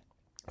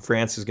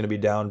 France is going to be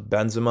down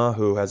Benzema,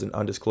 who has an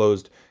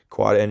undisclosed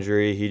quad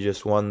injury. He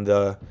just won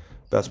the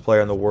best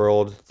player in the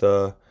world,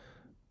 the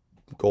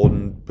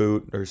Golden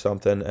Boot or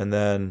something. And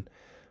then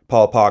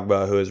Paul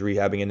Pogba, who is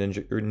rehabbing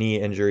a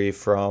knee injury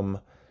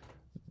from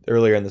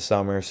earlier in the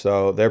summer.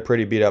 So they're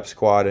pretty beat up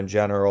squad in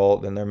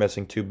general, and they're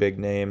missing 2 big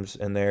names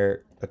in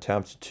their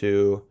attempt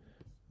to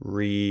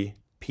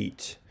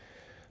repeat.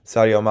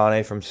 Sadio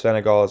Mane from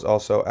Senegal is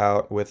also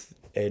out with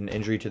an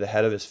injury to the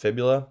head of his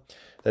fibula.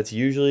 That's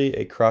usually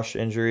a crush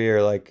injury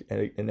or like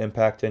an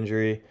impact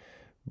injury,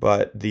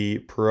 but the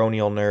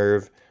peroneal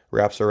nerve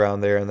wraps around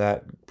there, and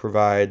that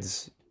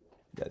provides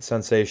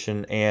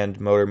sensation and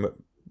motor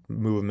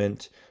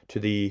movement to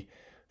the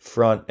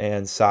front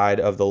and side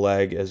of the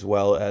leg, as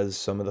well as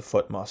some of the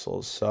foot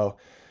muscles. So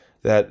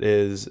that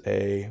is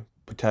a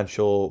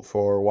potential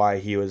for why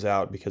he was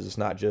out, because it's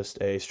not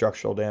just a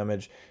structural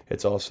damage,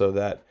 it's also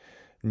that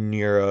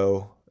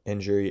neuro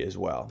injury as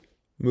well.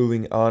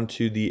 Moving on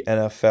to the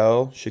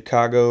NFL,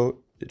 Chicago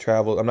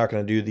traveled. I'm not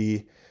going to do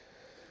the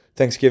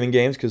Thanksgiving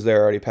games because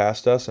they're already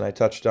past us, and I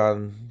touched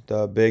on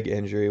the big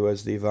injury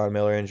was the Von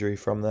Miller injury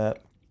from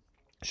that.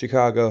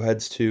 Chicago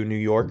heads to New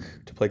York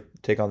to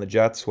take on the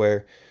Jets,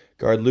 where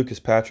guard Lucas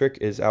Patrick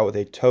is out with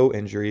a toe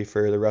injury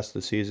for the rest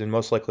of the season,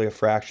 most likely a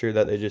fracture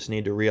that they just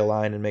need to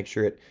realign and make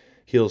sure it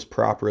heals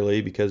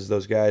properly, because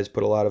those guys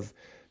put a lot of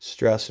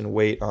stress and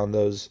weight on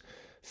those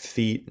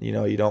feet.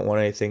 You don't want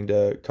anything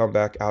to come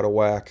back out of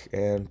whack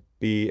and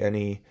be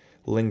any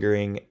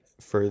lingering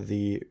for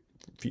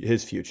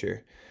his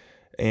future.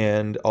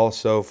 And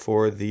also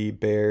for the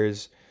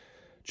Bears,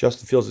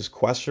 Justin Fields is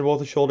questionable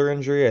with a shoulder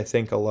injury. I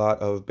think a lot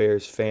of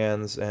Bears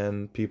fans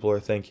and people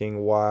are thinking,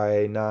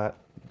 why not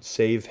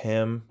save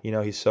him?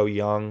 He's so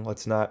young.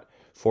 Let's not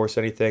force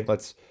anything.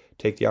 Let's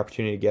take the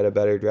opportunity to get a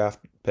better draft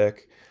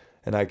pick.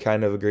 And I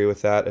kind of agree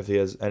with that. If he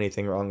has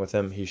anything wrong with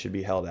him, he should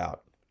be held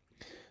out.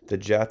 The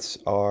Jets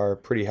are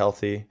pretty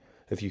healthy.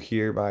 If you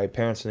hear my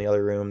parents in the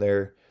other room,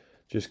 they're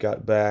just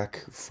got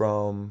back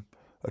from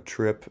a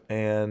trip,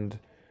 and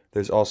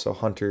there's also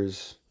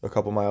hunters a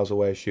couple miles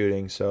away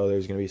shooting, so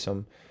there's going to be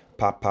some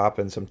pop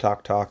and some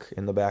talk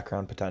in the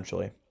background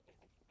potentially.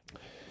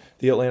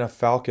 The Atlanta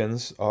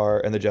Falcons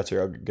and the Jets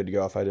are good to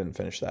go if I didn't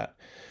finish that.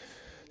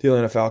 The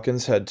Atlanta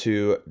Falcons head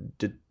to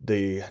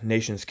the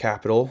nation's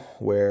capital,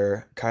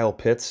 where Kyle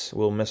Pitts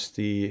will miss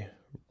the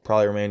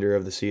probably remainder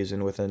of the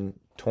season with a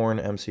torn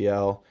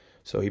MCL,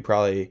 so he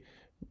probably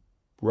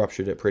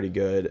ruptured it pretty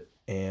good.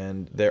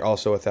 And they're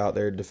also without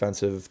their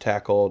defensive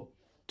tackle,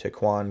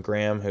 Taquan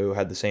Graham, who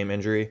had the same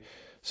injury.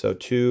 So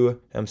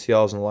 2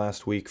 MCLs in the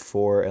last week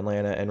for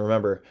Atlanta. And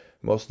remember,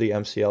 most of the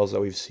MCLs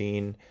that we've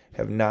seen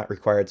have not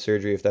required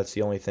surgery if that's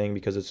the only thing,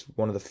 because it's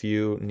one of the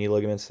few knee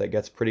ligaments that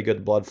gets pretty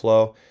good blood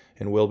flow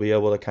and will be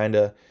able to kind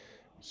of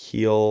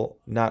heal,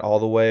 not all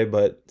the way,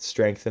 but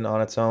strengthen on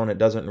its own. It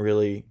doesn't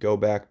really go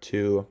back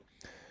to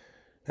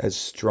as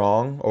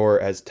strong or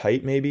as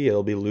tight, maybe.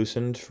 It'll be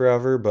loosened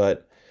forever,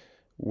 but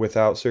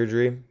without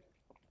surgery.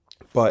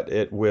 But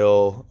it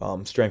will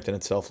strengthen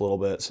itself a little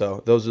bit.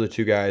 So those are the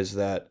two guys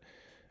that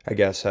I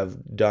guess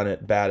have done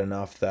it bad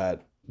enough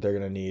that they're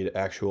going to need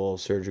actual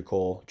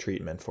surgical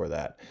treatment for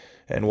that.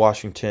 And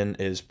Washington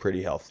is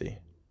pretty healthy.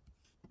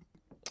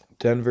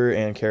 Denver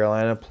and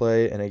Carolina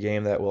play in a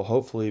game that will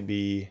hopefully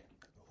be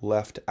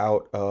left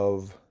out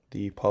of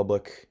the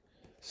public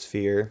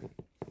sphere.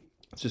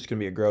 It's just going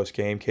to be a gross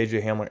game.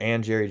 KJ Hamler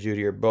and Jerry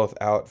Jeudy are both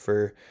out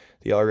for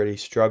the already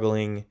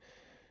struggling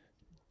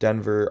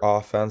Denver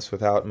offense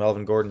without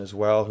Melvin Gordon as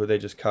well, who they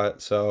just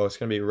cut. So it's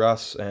going to be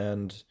Russ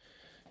and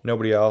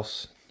nobody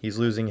else. He's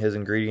losing his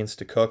ingredients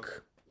to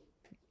cook.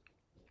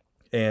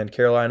 And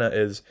Carolina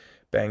is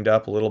banged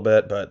up a little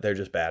bit, but they're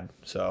just bad.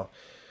 So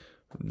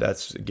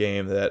that's a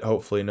game that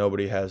hopefully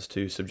nobody has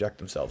to subject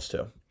themselves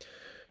to.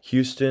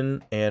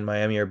 Houston and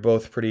Miami are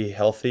both pretty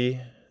healthy,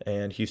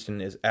 and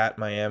Houston is at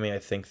Miami. I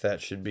think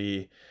that should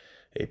be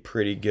a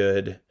pretty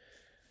good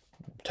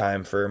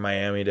time for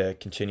Miami to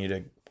continue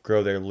to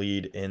grow their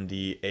lead in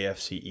the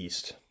AFC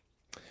East.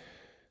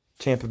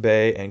 Tampa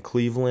Bay and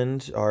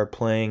Cleveland are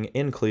playing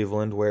in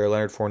Cleveland, where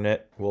Leonard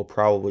Fournette will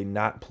probably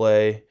not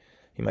play.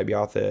 He might be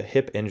out with a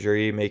hip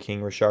injury,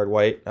 making Rachaad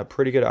White a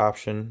pretty good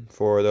option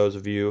for those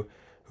of you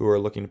who are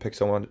looking to pick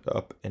someone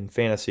up in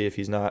fantasy if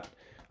he's not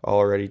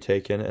already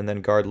taken. And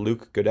then guard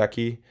Luke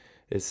Goedeke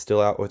is still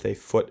out with a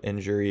foot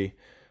injury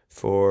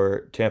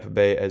for Tampa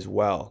Bay as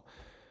well.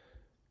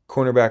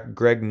 Cornerback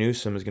Greg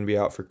Newsome is going to be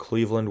out for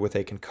Cleveland with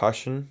a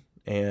concussion,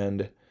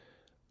 and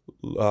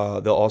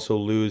they'll also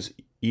lose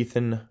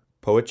Ethan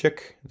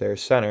Poachik, their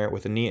center,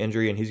 with a knee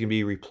injury, and he's going to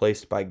be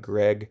replaced by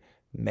Greg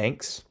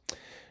Manx.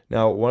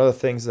 Now, one of the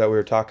things that we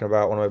were talking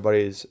about, one of my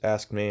buddies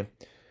asked me,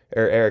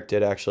 or Eric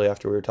did actually,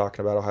 after we were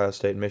talking about Ohio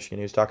State and Michigan,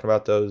 he was talking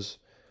about those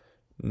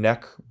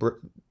neck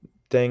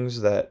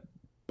things that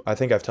I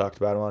think I've talked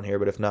about them on here,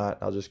 but if not,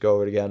 I'll just go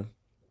over it again.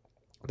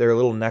 They're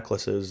little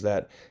necklaces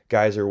that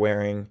guys are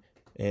wearing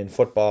in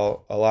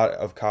football. A lot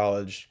of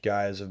college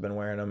guys have been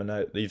wearing them,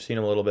 and you've seen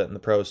them a little bit in the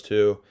pros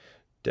too.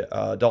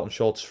 Dalton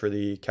Schultz for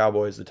the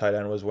Cowboys, the tight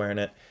end, was wearing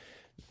it.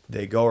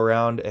 They go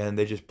around and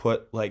they just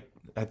put, like,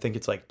 I think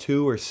it's like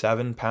 2 or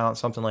 7 pounds,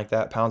 something like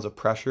that, pounds of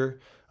pressure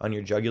on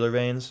your jugular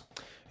veins.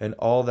 And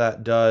all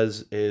that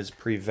does is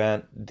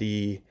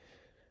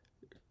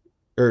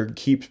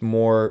keeps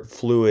more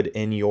fluid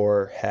in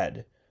your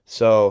head.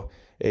 So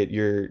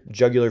your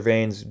jugular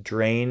veins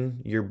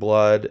drain your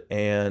blood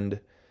and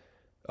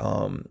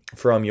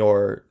from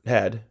your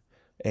head,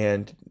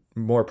 and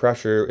more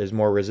pressure is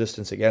more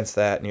resistance against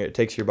that, and it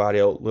takes your body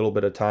a little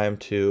bit of time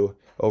to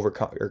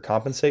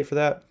compensate for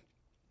that.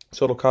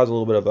 So it'll cause a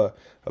little bit of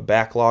a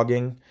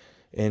backlogging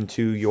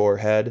into your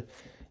head,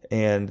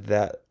 and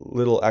that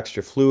little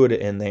extra fluid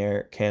in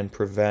there can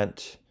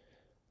prevent,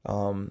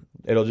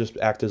 it'll just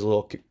act as a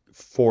little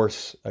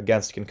force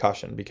against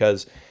concussion,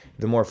 because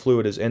the more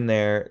fluid is in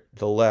there,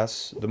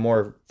 the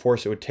more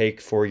force it would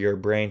take for your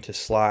brain to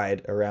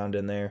slide around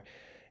in there.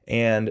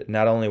 And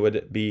not only would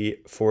it be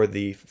for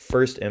the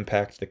first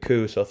impact, the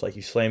coup, so if like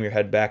you slam your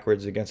head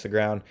backwards against the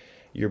ground,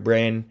 your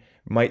brain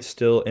might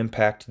still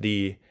impact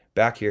the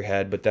back of your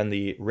head, but then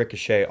the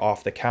ricochet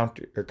off the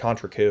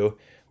contra coup,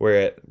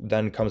 where it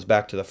then comes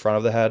back to the front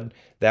of the head,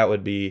 that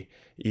would be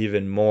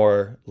even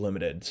more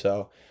limited.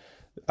 So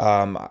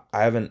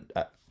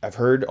I've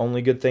heard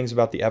only good things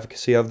about the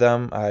efficacy of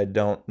them. I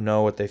don't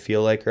know what they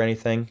feel like or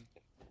anything,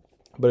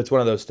 but it's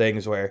one of those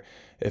things where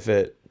if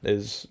it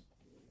is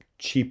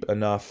cheap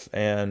enough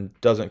and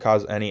doesn't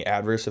cause any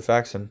adverse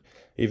effects, and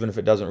even if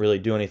it doesn't really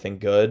do anything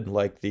good,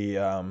 like the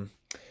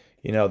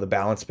the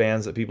balance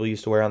bands that people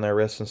used to wear on their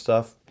wrists and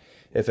stuff,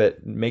 if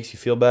it makes you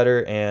feel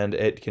better and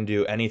it can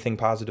do anything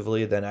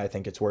positively, then I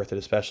think it's worth it,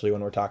 especially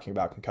when we're talking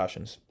about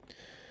concussions.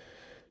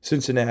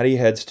 Cincinnati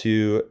heads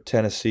to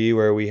Tennessee,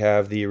 where we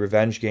have the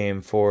revenge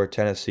game for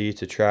Tennessee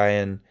to try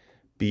and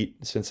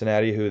beat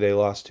Cincinnati, who they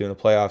lost to in the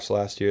playoffs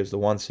last year as the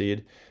 1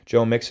 seed.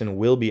 Joe Mixon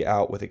will be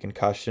out with a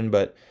concussion,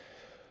 but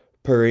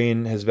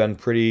Perrine has been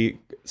pretty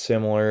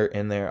similar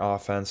in their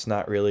offense,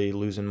 not really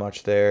losing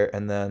much there.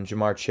 And then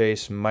Jamar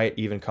Chase might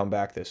even come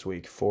back this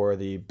week for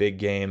the big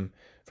game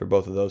for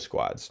both of those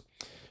squads.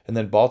 And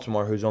then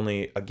Baltimore, who's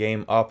only a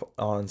game up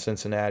on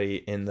Cincinnati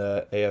in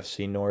the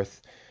AFC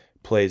North,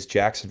 plays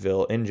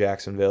Jacksonville in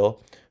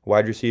Jacksonville.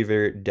 Wide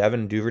receiver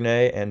Devin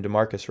Duvernay and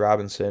Demarcus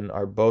Robinson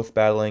are both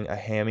battling a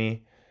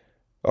hammy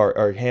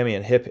or hammy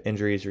and hip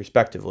injuries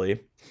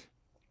respectively.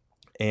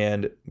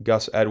 And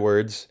Gus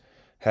Edwards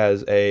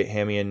has a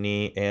hammy and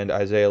knee, and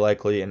Isaiah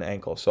Likely an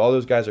ankle. So all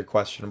those guys are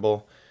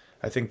questionable.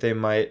 I think they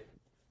might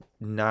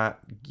not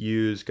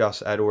use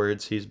Gus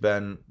Edwards. He's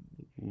been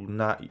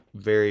not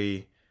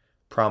very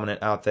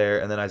prominent out there.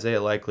 And then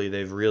Isaiah Likely,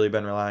 they've really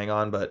been relying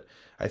on, but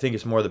I think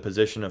it's more the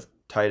position of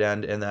tight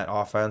end in that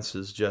offense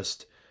is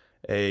just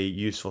a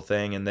useful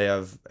thing, and they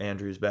have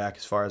Andrews back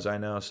as far as I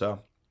know.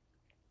 So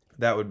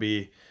that would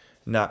be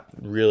not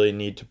really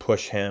need to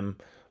push him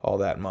all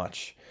that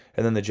much.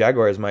 And then the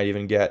Jaguars might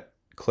even get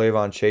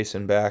Clavon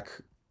Chasen back,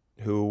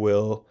 who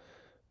will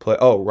play.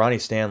 Oh, Ronnie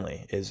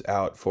Stanley is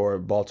out for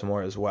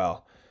Baltimore as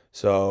well.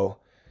 So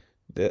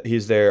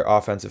he's their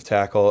offensive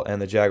tackle,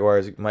 and the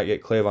Jaguars might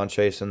get Clavon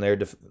Chasen,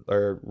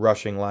 their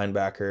rushing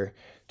linebacker,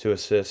 to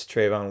assist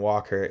Trayvon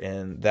Walker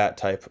in that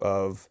type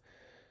of,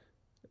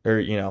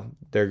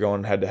 they're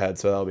going head to head,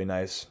 so that'll be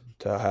nice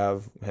to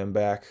have him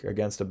back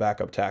against a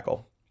backup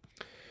tackle.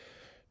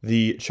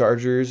 The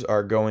Chargers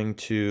are going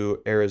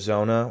to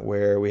Arizona,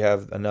 where we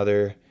have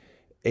another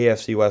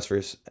AFC West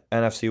versus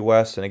NFC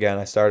West. And again,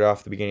 I started off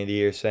at the beginning of the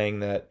year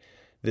saying that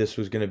this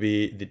was going to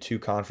be the two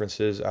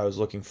conferences I was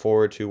looking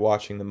forward to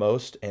watching the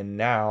most. And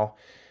now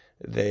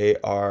they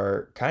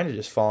are kind of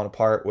just falling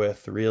apart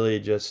with really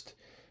just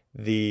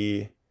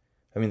the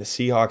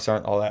Seahawks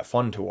aren't all that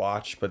fun to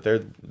watch, but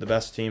they're the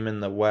best team in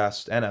the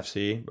West,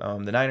 NFC.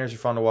 The Niners are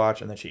fun to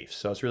watch, and the Chiefs.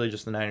 So it's really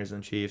just the Niners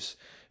and the Chiefs.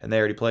 And they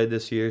already played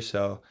this year,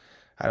 so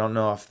I don't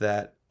know if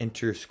that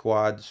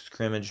inter-squad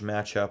scrimmage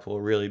matchup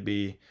will really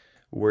be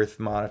worth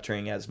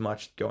monitoring as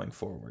much going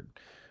forward.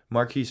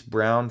 Marquise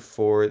Brown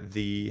for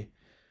the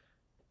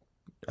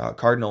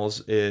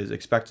Cardinals is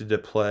expected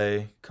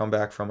to come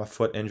back from a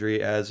foot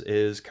injury, as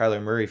is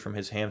Kyler Murray from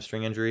his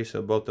hamstring injury,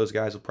 so both those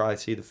guys will probably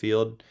see the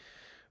field.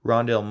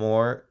 Rondale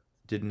Moore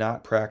did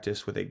not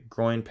practice with a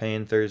groin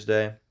pain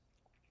Thursday,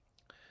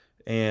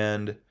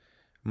 and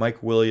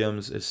Mike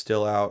Williams is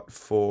still out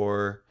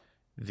for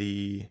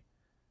the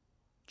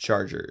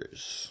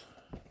Chargers.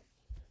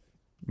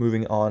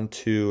 Moving on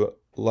to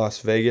Las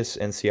Vegas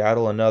and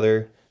Seattle,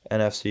 another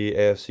NFC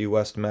AFC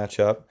West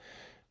matchup.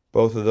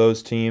 Both of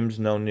those teams,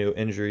 no new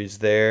injuries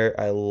there.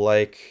 I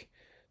like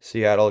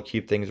Seattle to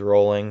keep things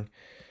rolling.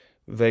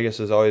 Vegas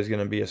is always going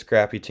to be a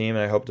scrappy team,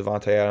 and I hope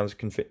Devontae Adams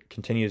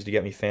continues to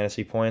get me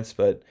fantasy points,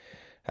 but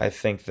I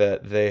think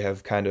that they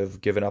have kind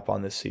of given up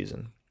on this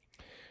season.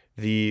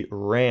 The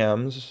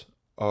Rams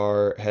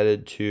are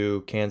headed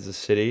to Kansas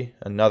City,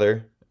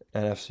 another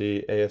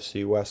NFC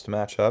AFC West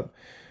matchup,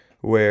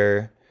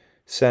 where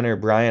center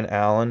Brian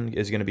Allen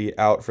is going to be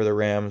out for the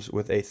Rams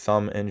with a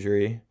thumb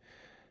injury,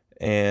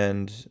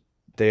 and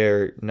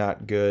they're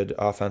not good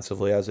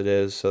offensively as it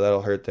is, so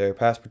that'll hurt their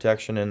pass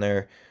protection and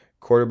their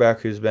quarterback,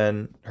 who's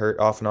been hurt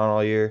off and on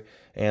all year,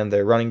 and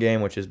their running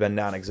game, which has been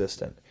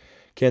non-existent.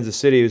 Kansas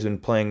City, who's been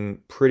playing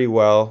pretty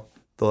well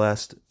the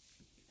last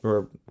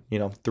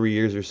 3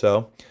 years or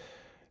so,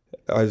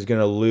 is going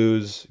to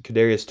lose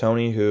Kadarius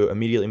Toney, who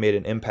immediately made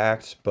an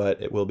impact,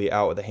 but it will be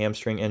out with a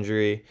hamstring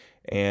injury,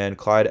 and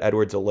Clyde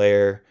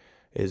Edwards-Helaire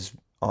is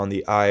on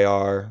the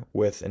IR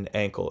with an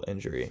ankle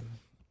injury.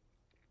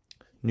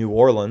 New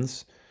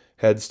Orleans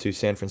heads to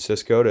San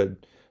Francisco to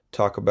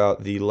talk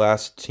about the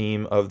last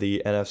team of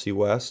the NFC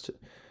West.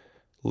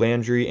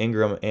 Landry,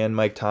 Ingram, and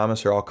Mike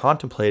Thomas are all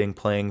contemplating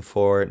playing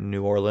for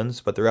New Orleans,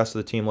 but the rest of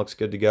the team looks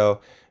good to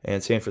go,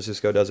 and San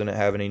Francisco doesn't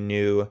have any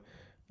new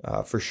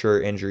for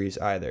sure injuries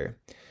either.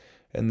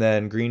 And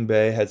then Green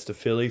Bay heads to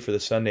Philly for the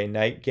Sunday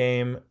night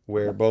game,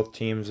 where both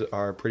teams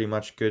are pretty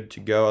much good to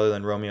go, other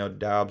than Romeo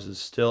Doubs is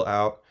still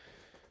out.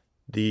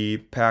 The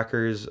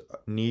Packers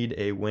need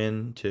a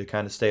win to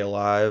kind of stay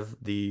alive.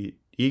 The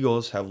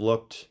Eagles have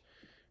looked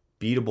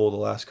beatable the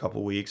last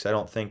couple weeks. I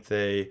don't think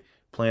they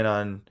plan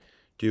on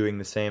doing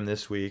the same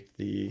this week.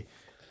 The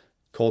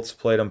Colts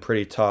played them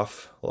pretty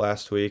tough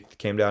last week.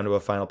 Came down to a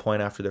final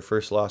point after their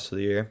first loss of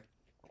the year.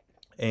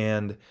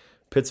 And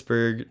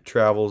Pittsburgh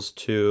travels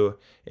to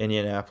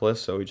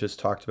Indianapolis, so we just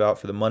talked about,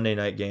 for the Monday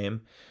night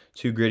game.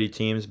 Two gritty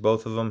teams.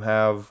 Both of them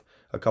have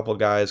a couple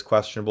guys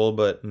questionable,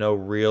 but no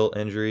real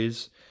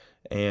injuries,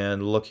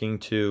 and looking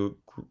to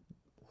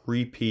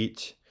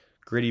repeat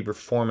gritty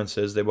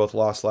performances. They both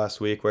lost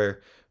last week,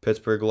 where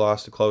Pittsburgh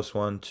lost a close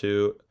one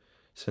to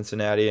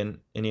Cincinnati, and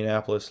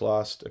Indianapolis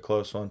lost a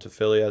close one to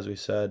Philly, as we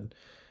said.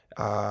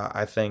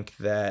 I think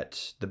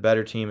that the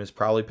better team is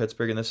probably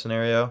Pittsburgh in this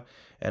scenario,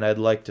 and I'd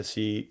like to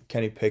see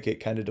Kenny Pickett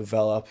kind of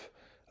develop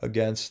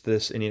against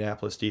this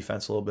Indianapolis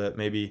defense a little bit,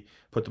 maybe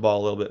put the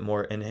ball a little bit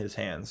more in his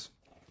hands.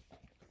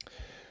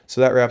 So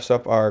that wraps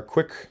up our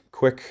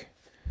quick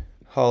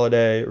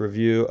holiday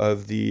review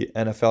of the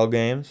NFL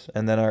games,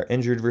 and then our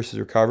injured versus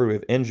recovered. We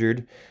have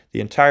injured the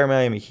entire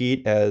Miami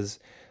Heat, as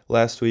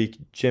last week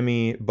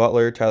Jimmy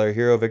Butler, Tyler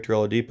Hero, Victor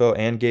Oladipo,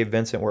 and Gabe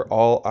Vincent were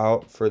all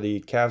out for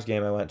the Cavs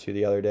game I went to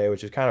the other day,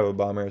 which is kind of a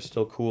bummer. It's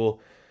still cool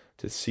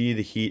to see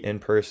the Heat in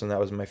person. That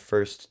was my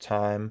first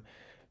time,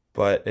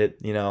 but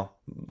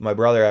my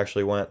brother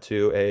actually went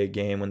to a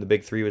game when the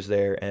Big Three was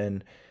there,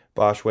 and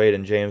Bosh, Wade,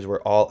 and James were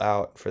all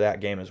out for that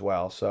game as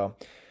well. So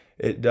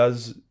it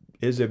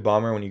is a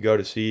bummer when you go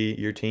to see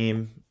your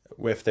team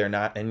if they're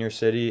not in your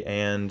city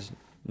and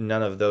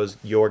none of those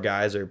your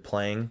guys are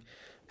playing.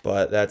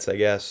 But that's, I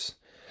guess,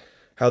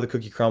 how the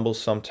cookie crumbles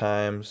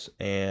sometimes,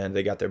 and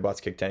they got their butts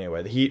kicked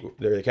anyway.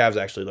 The Cavs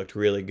actually looked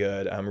really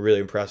good. I'm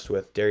really impressed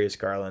with Darius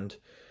Garland.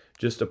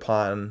 Just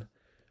upon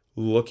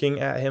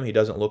looking at him, he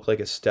doesn't look like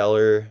a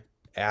stellar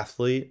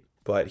athlete,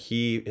 but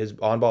his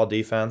on-ball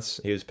defense,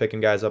 he was picking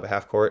guys up at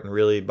half court and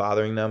really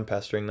bothering them,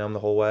 pestering them the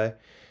whole way.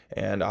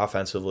 And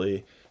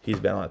offensively,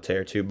 he's been on a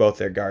tear too. Both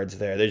their guards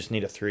there, they just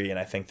need a three, and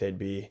I think they'd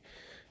be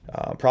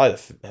probably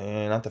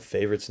not the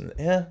favorites.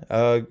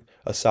 A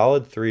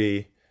solid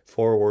three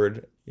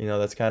forward.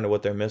 That's kind of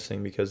what they're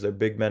missing because their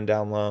big men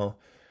down low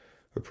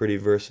are pretty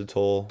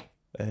versatile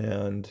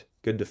and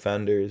good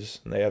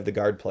defenders, and they have the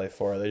guard play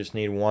for it. They just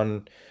need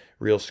one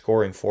real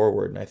scoring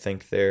forward, and I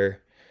think they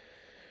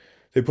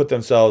put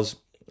themselves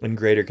in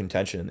greater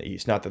contention in the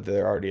East. Not that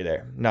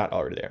they're not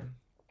already there.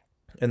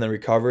 And then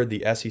recovered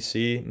the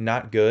SEC,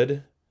 not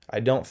good. I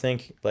don't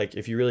think,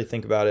 if you really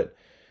think about it,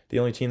 the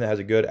only team that has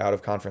a good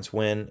out-of-conference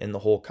win in the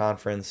whole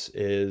conference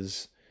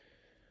is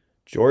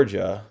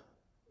Georgia,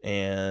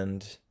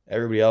 and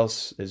everybody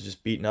else is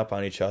just beating up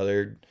on each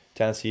other.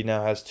 Tennessee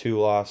now has 2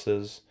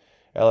 losses.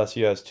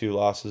 LSU has 2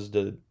 losses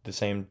to the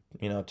same,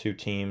 2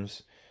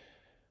 teams.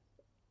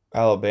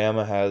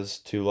 Alabama has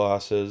 2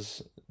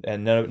 losses,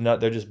 and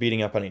they're just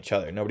beating up on each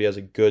other. Nobody has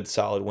a good,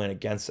 solid win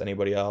against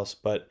anybody else,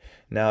 but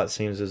now it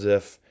seems as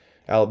if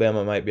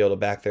Alabama might be able to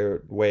back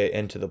their way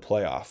into the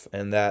playoff,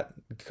 and that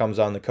comes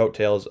on the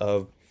coattails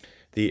of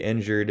the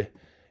injured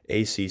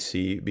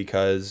ACC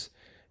because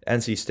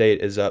NC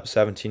State is up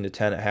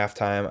 17-10 at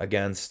halftime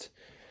against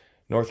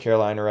North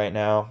Carolina right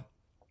now,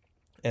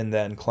 and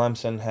then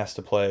Clemson has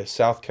to play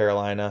South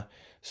Carolina.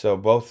 So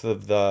both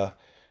of the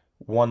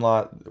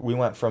we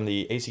went from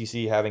the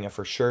ACC having a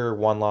for sure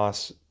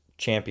one-loss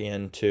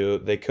champion to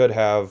they could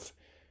have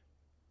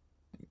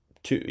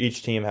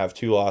each team have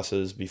 2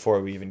 losses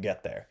before we even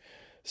get there.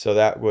 So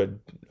that would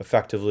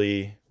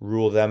effectively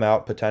rule them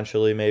out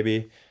potentially,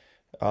 maybe.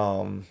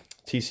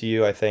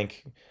 TCU, I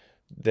think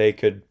they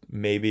could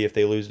maybe, if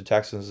they lose to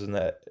Texans in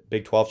the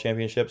Big 12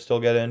 championship,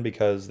 still get in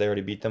because they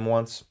already beat them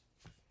once.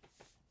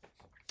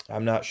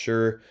 I'm not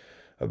sure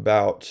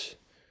about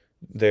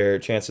their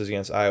chances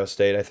against Iowa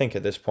State. I think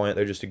at this point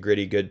they're just a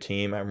gritty, good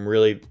team. I'm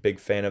really big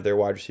fan of their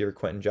wide receiver,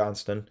 Quentin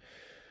Johnston.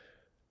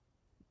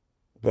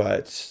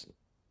 But,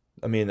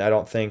 I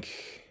don't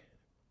think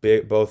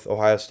both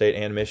Ohio State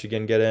and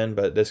Michigan get in,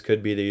 but this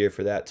could be the year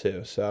for that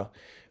too. So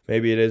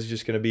maybe it is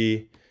just going to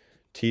be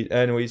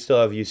and we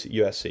still have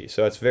USC.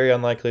 So it's very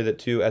unlikely that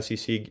 2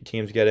 SEC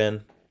teams get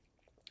in.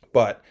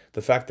 But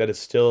the fact that it's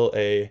still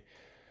a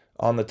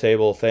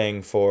on-the-table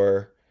thing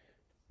for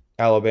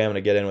Alabama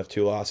to get in with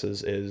 2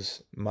 losses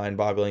is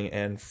mind-boggling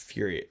and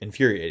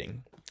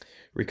infuriating.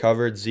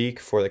 Recovered Zeke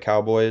for the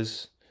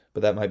Cowboys,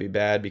 but that might be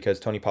bad because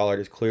Tony Pollard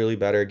is clearly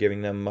better,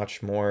 giving them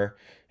much more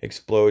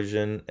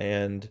explosion.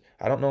 And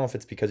I don't know if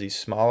it's because he's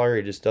smaller.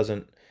 He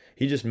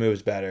just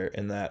moves better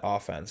in that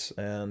offense.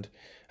 And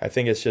I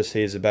think it's just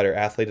he's a better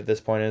athlete at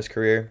this point in his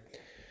career.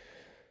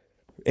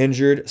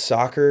 Injured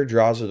soccer,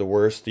 draws are the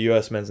worst. The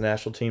U.S. men's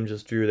national team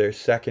just drew their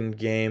second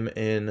game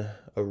in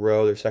a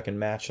row, their second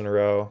match in a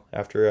row.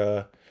 After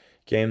a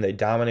game they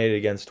dominated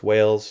against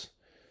Wales,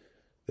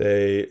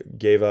 they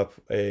gave up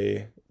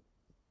a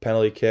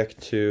penalty kick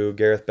to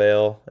Gareth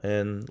Bale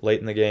late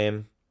in the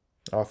game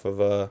off of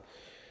a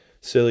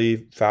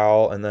silly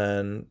foul, and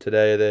then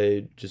today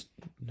they just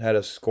had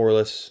a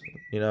scoreless,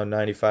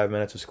 95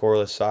 minutes of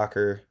scoreless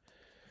soccer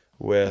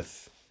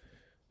with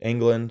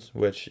England,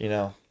 which,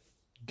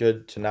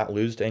 good to not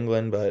lose to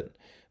England, but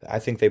I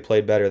think they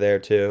played better there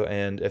too.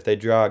 And if they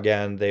draw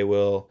again, they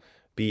will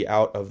be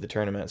out of the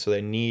tournament. So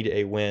they need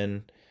a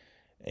win,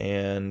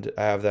 and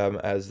I have them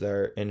as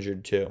they're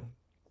injured too.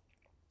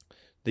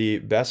 The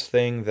best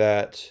thing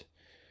that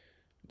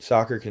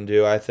soccer can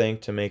do, I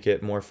think, to make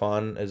it more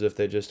fun is if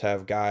they just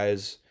have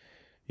guys,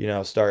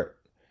 start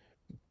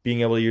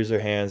being able to use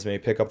their hands,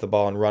 maybe pick up the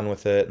ball and run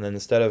with it. And then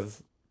instead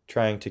of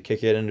trying to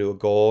kick it into a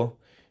goal,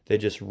 they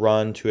just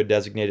run to a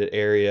designated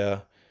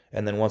area.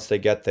 And then once they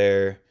get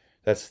there,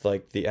 that's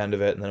the end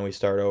of it. And then we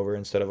start over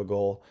instead of a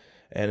goal.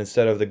 And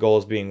instead of the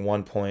goals being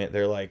 1 point,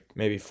 they're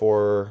maybe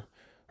 4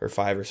 or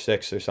 5 or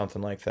 6 or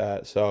something like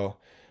that. So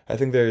I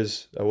think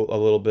there's a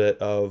little bit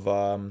of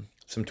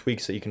some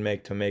tweaks that you can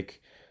make to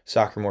make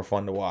soccer more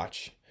fun to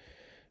watch.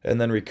 And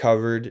then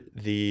recovered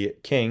the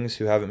Kings,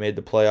 who haven't made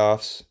the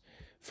playoffs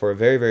for a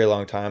very, very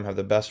long time, have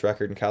the best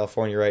record in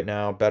California right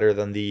now, better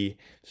than the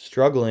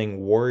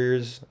struggling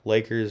Warriors,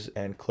 Lakers,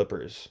 and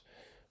Clippers.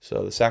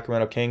 So the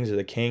Sacramento Kings are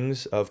the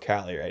Kings of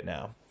Cali right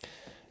now.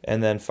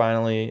 And then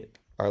finally,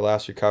 our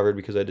last recovered,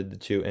 because I did the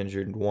 2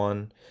 injured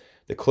one,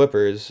 the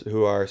Clippers,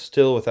 who are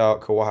still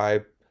without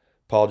Kawhi,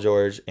 Paul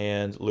George,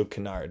 and Luke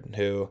Kennard,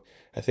 who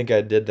I think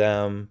I did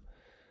them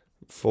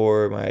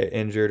for my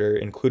injured or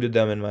included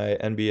them in my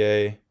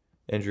NBA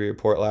injury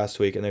report last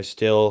week, and they're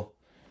still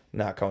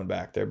not coming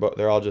back.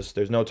 They're all just,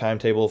 there's no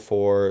timetable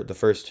for the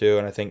first two,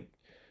 and I think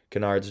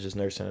Kennard's just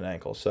nursing an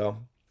ankle. So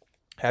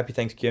happy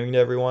Thanksgiving to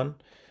everyone.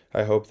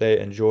 I hope they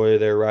enjoy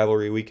their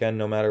rivalry weekend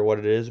no matter what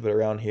it is. But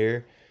around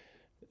here,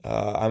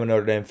 I'm a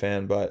Notre Dame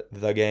fan, but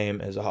the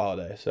game is a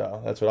holiday.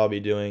 So that's what I'll be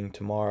doing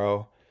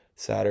tomorrow,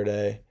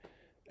 Saturday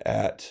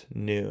at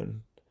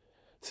noon.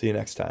 See you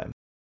next time.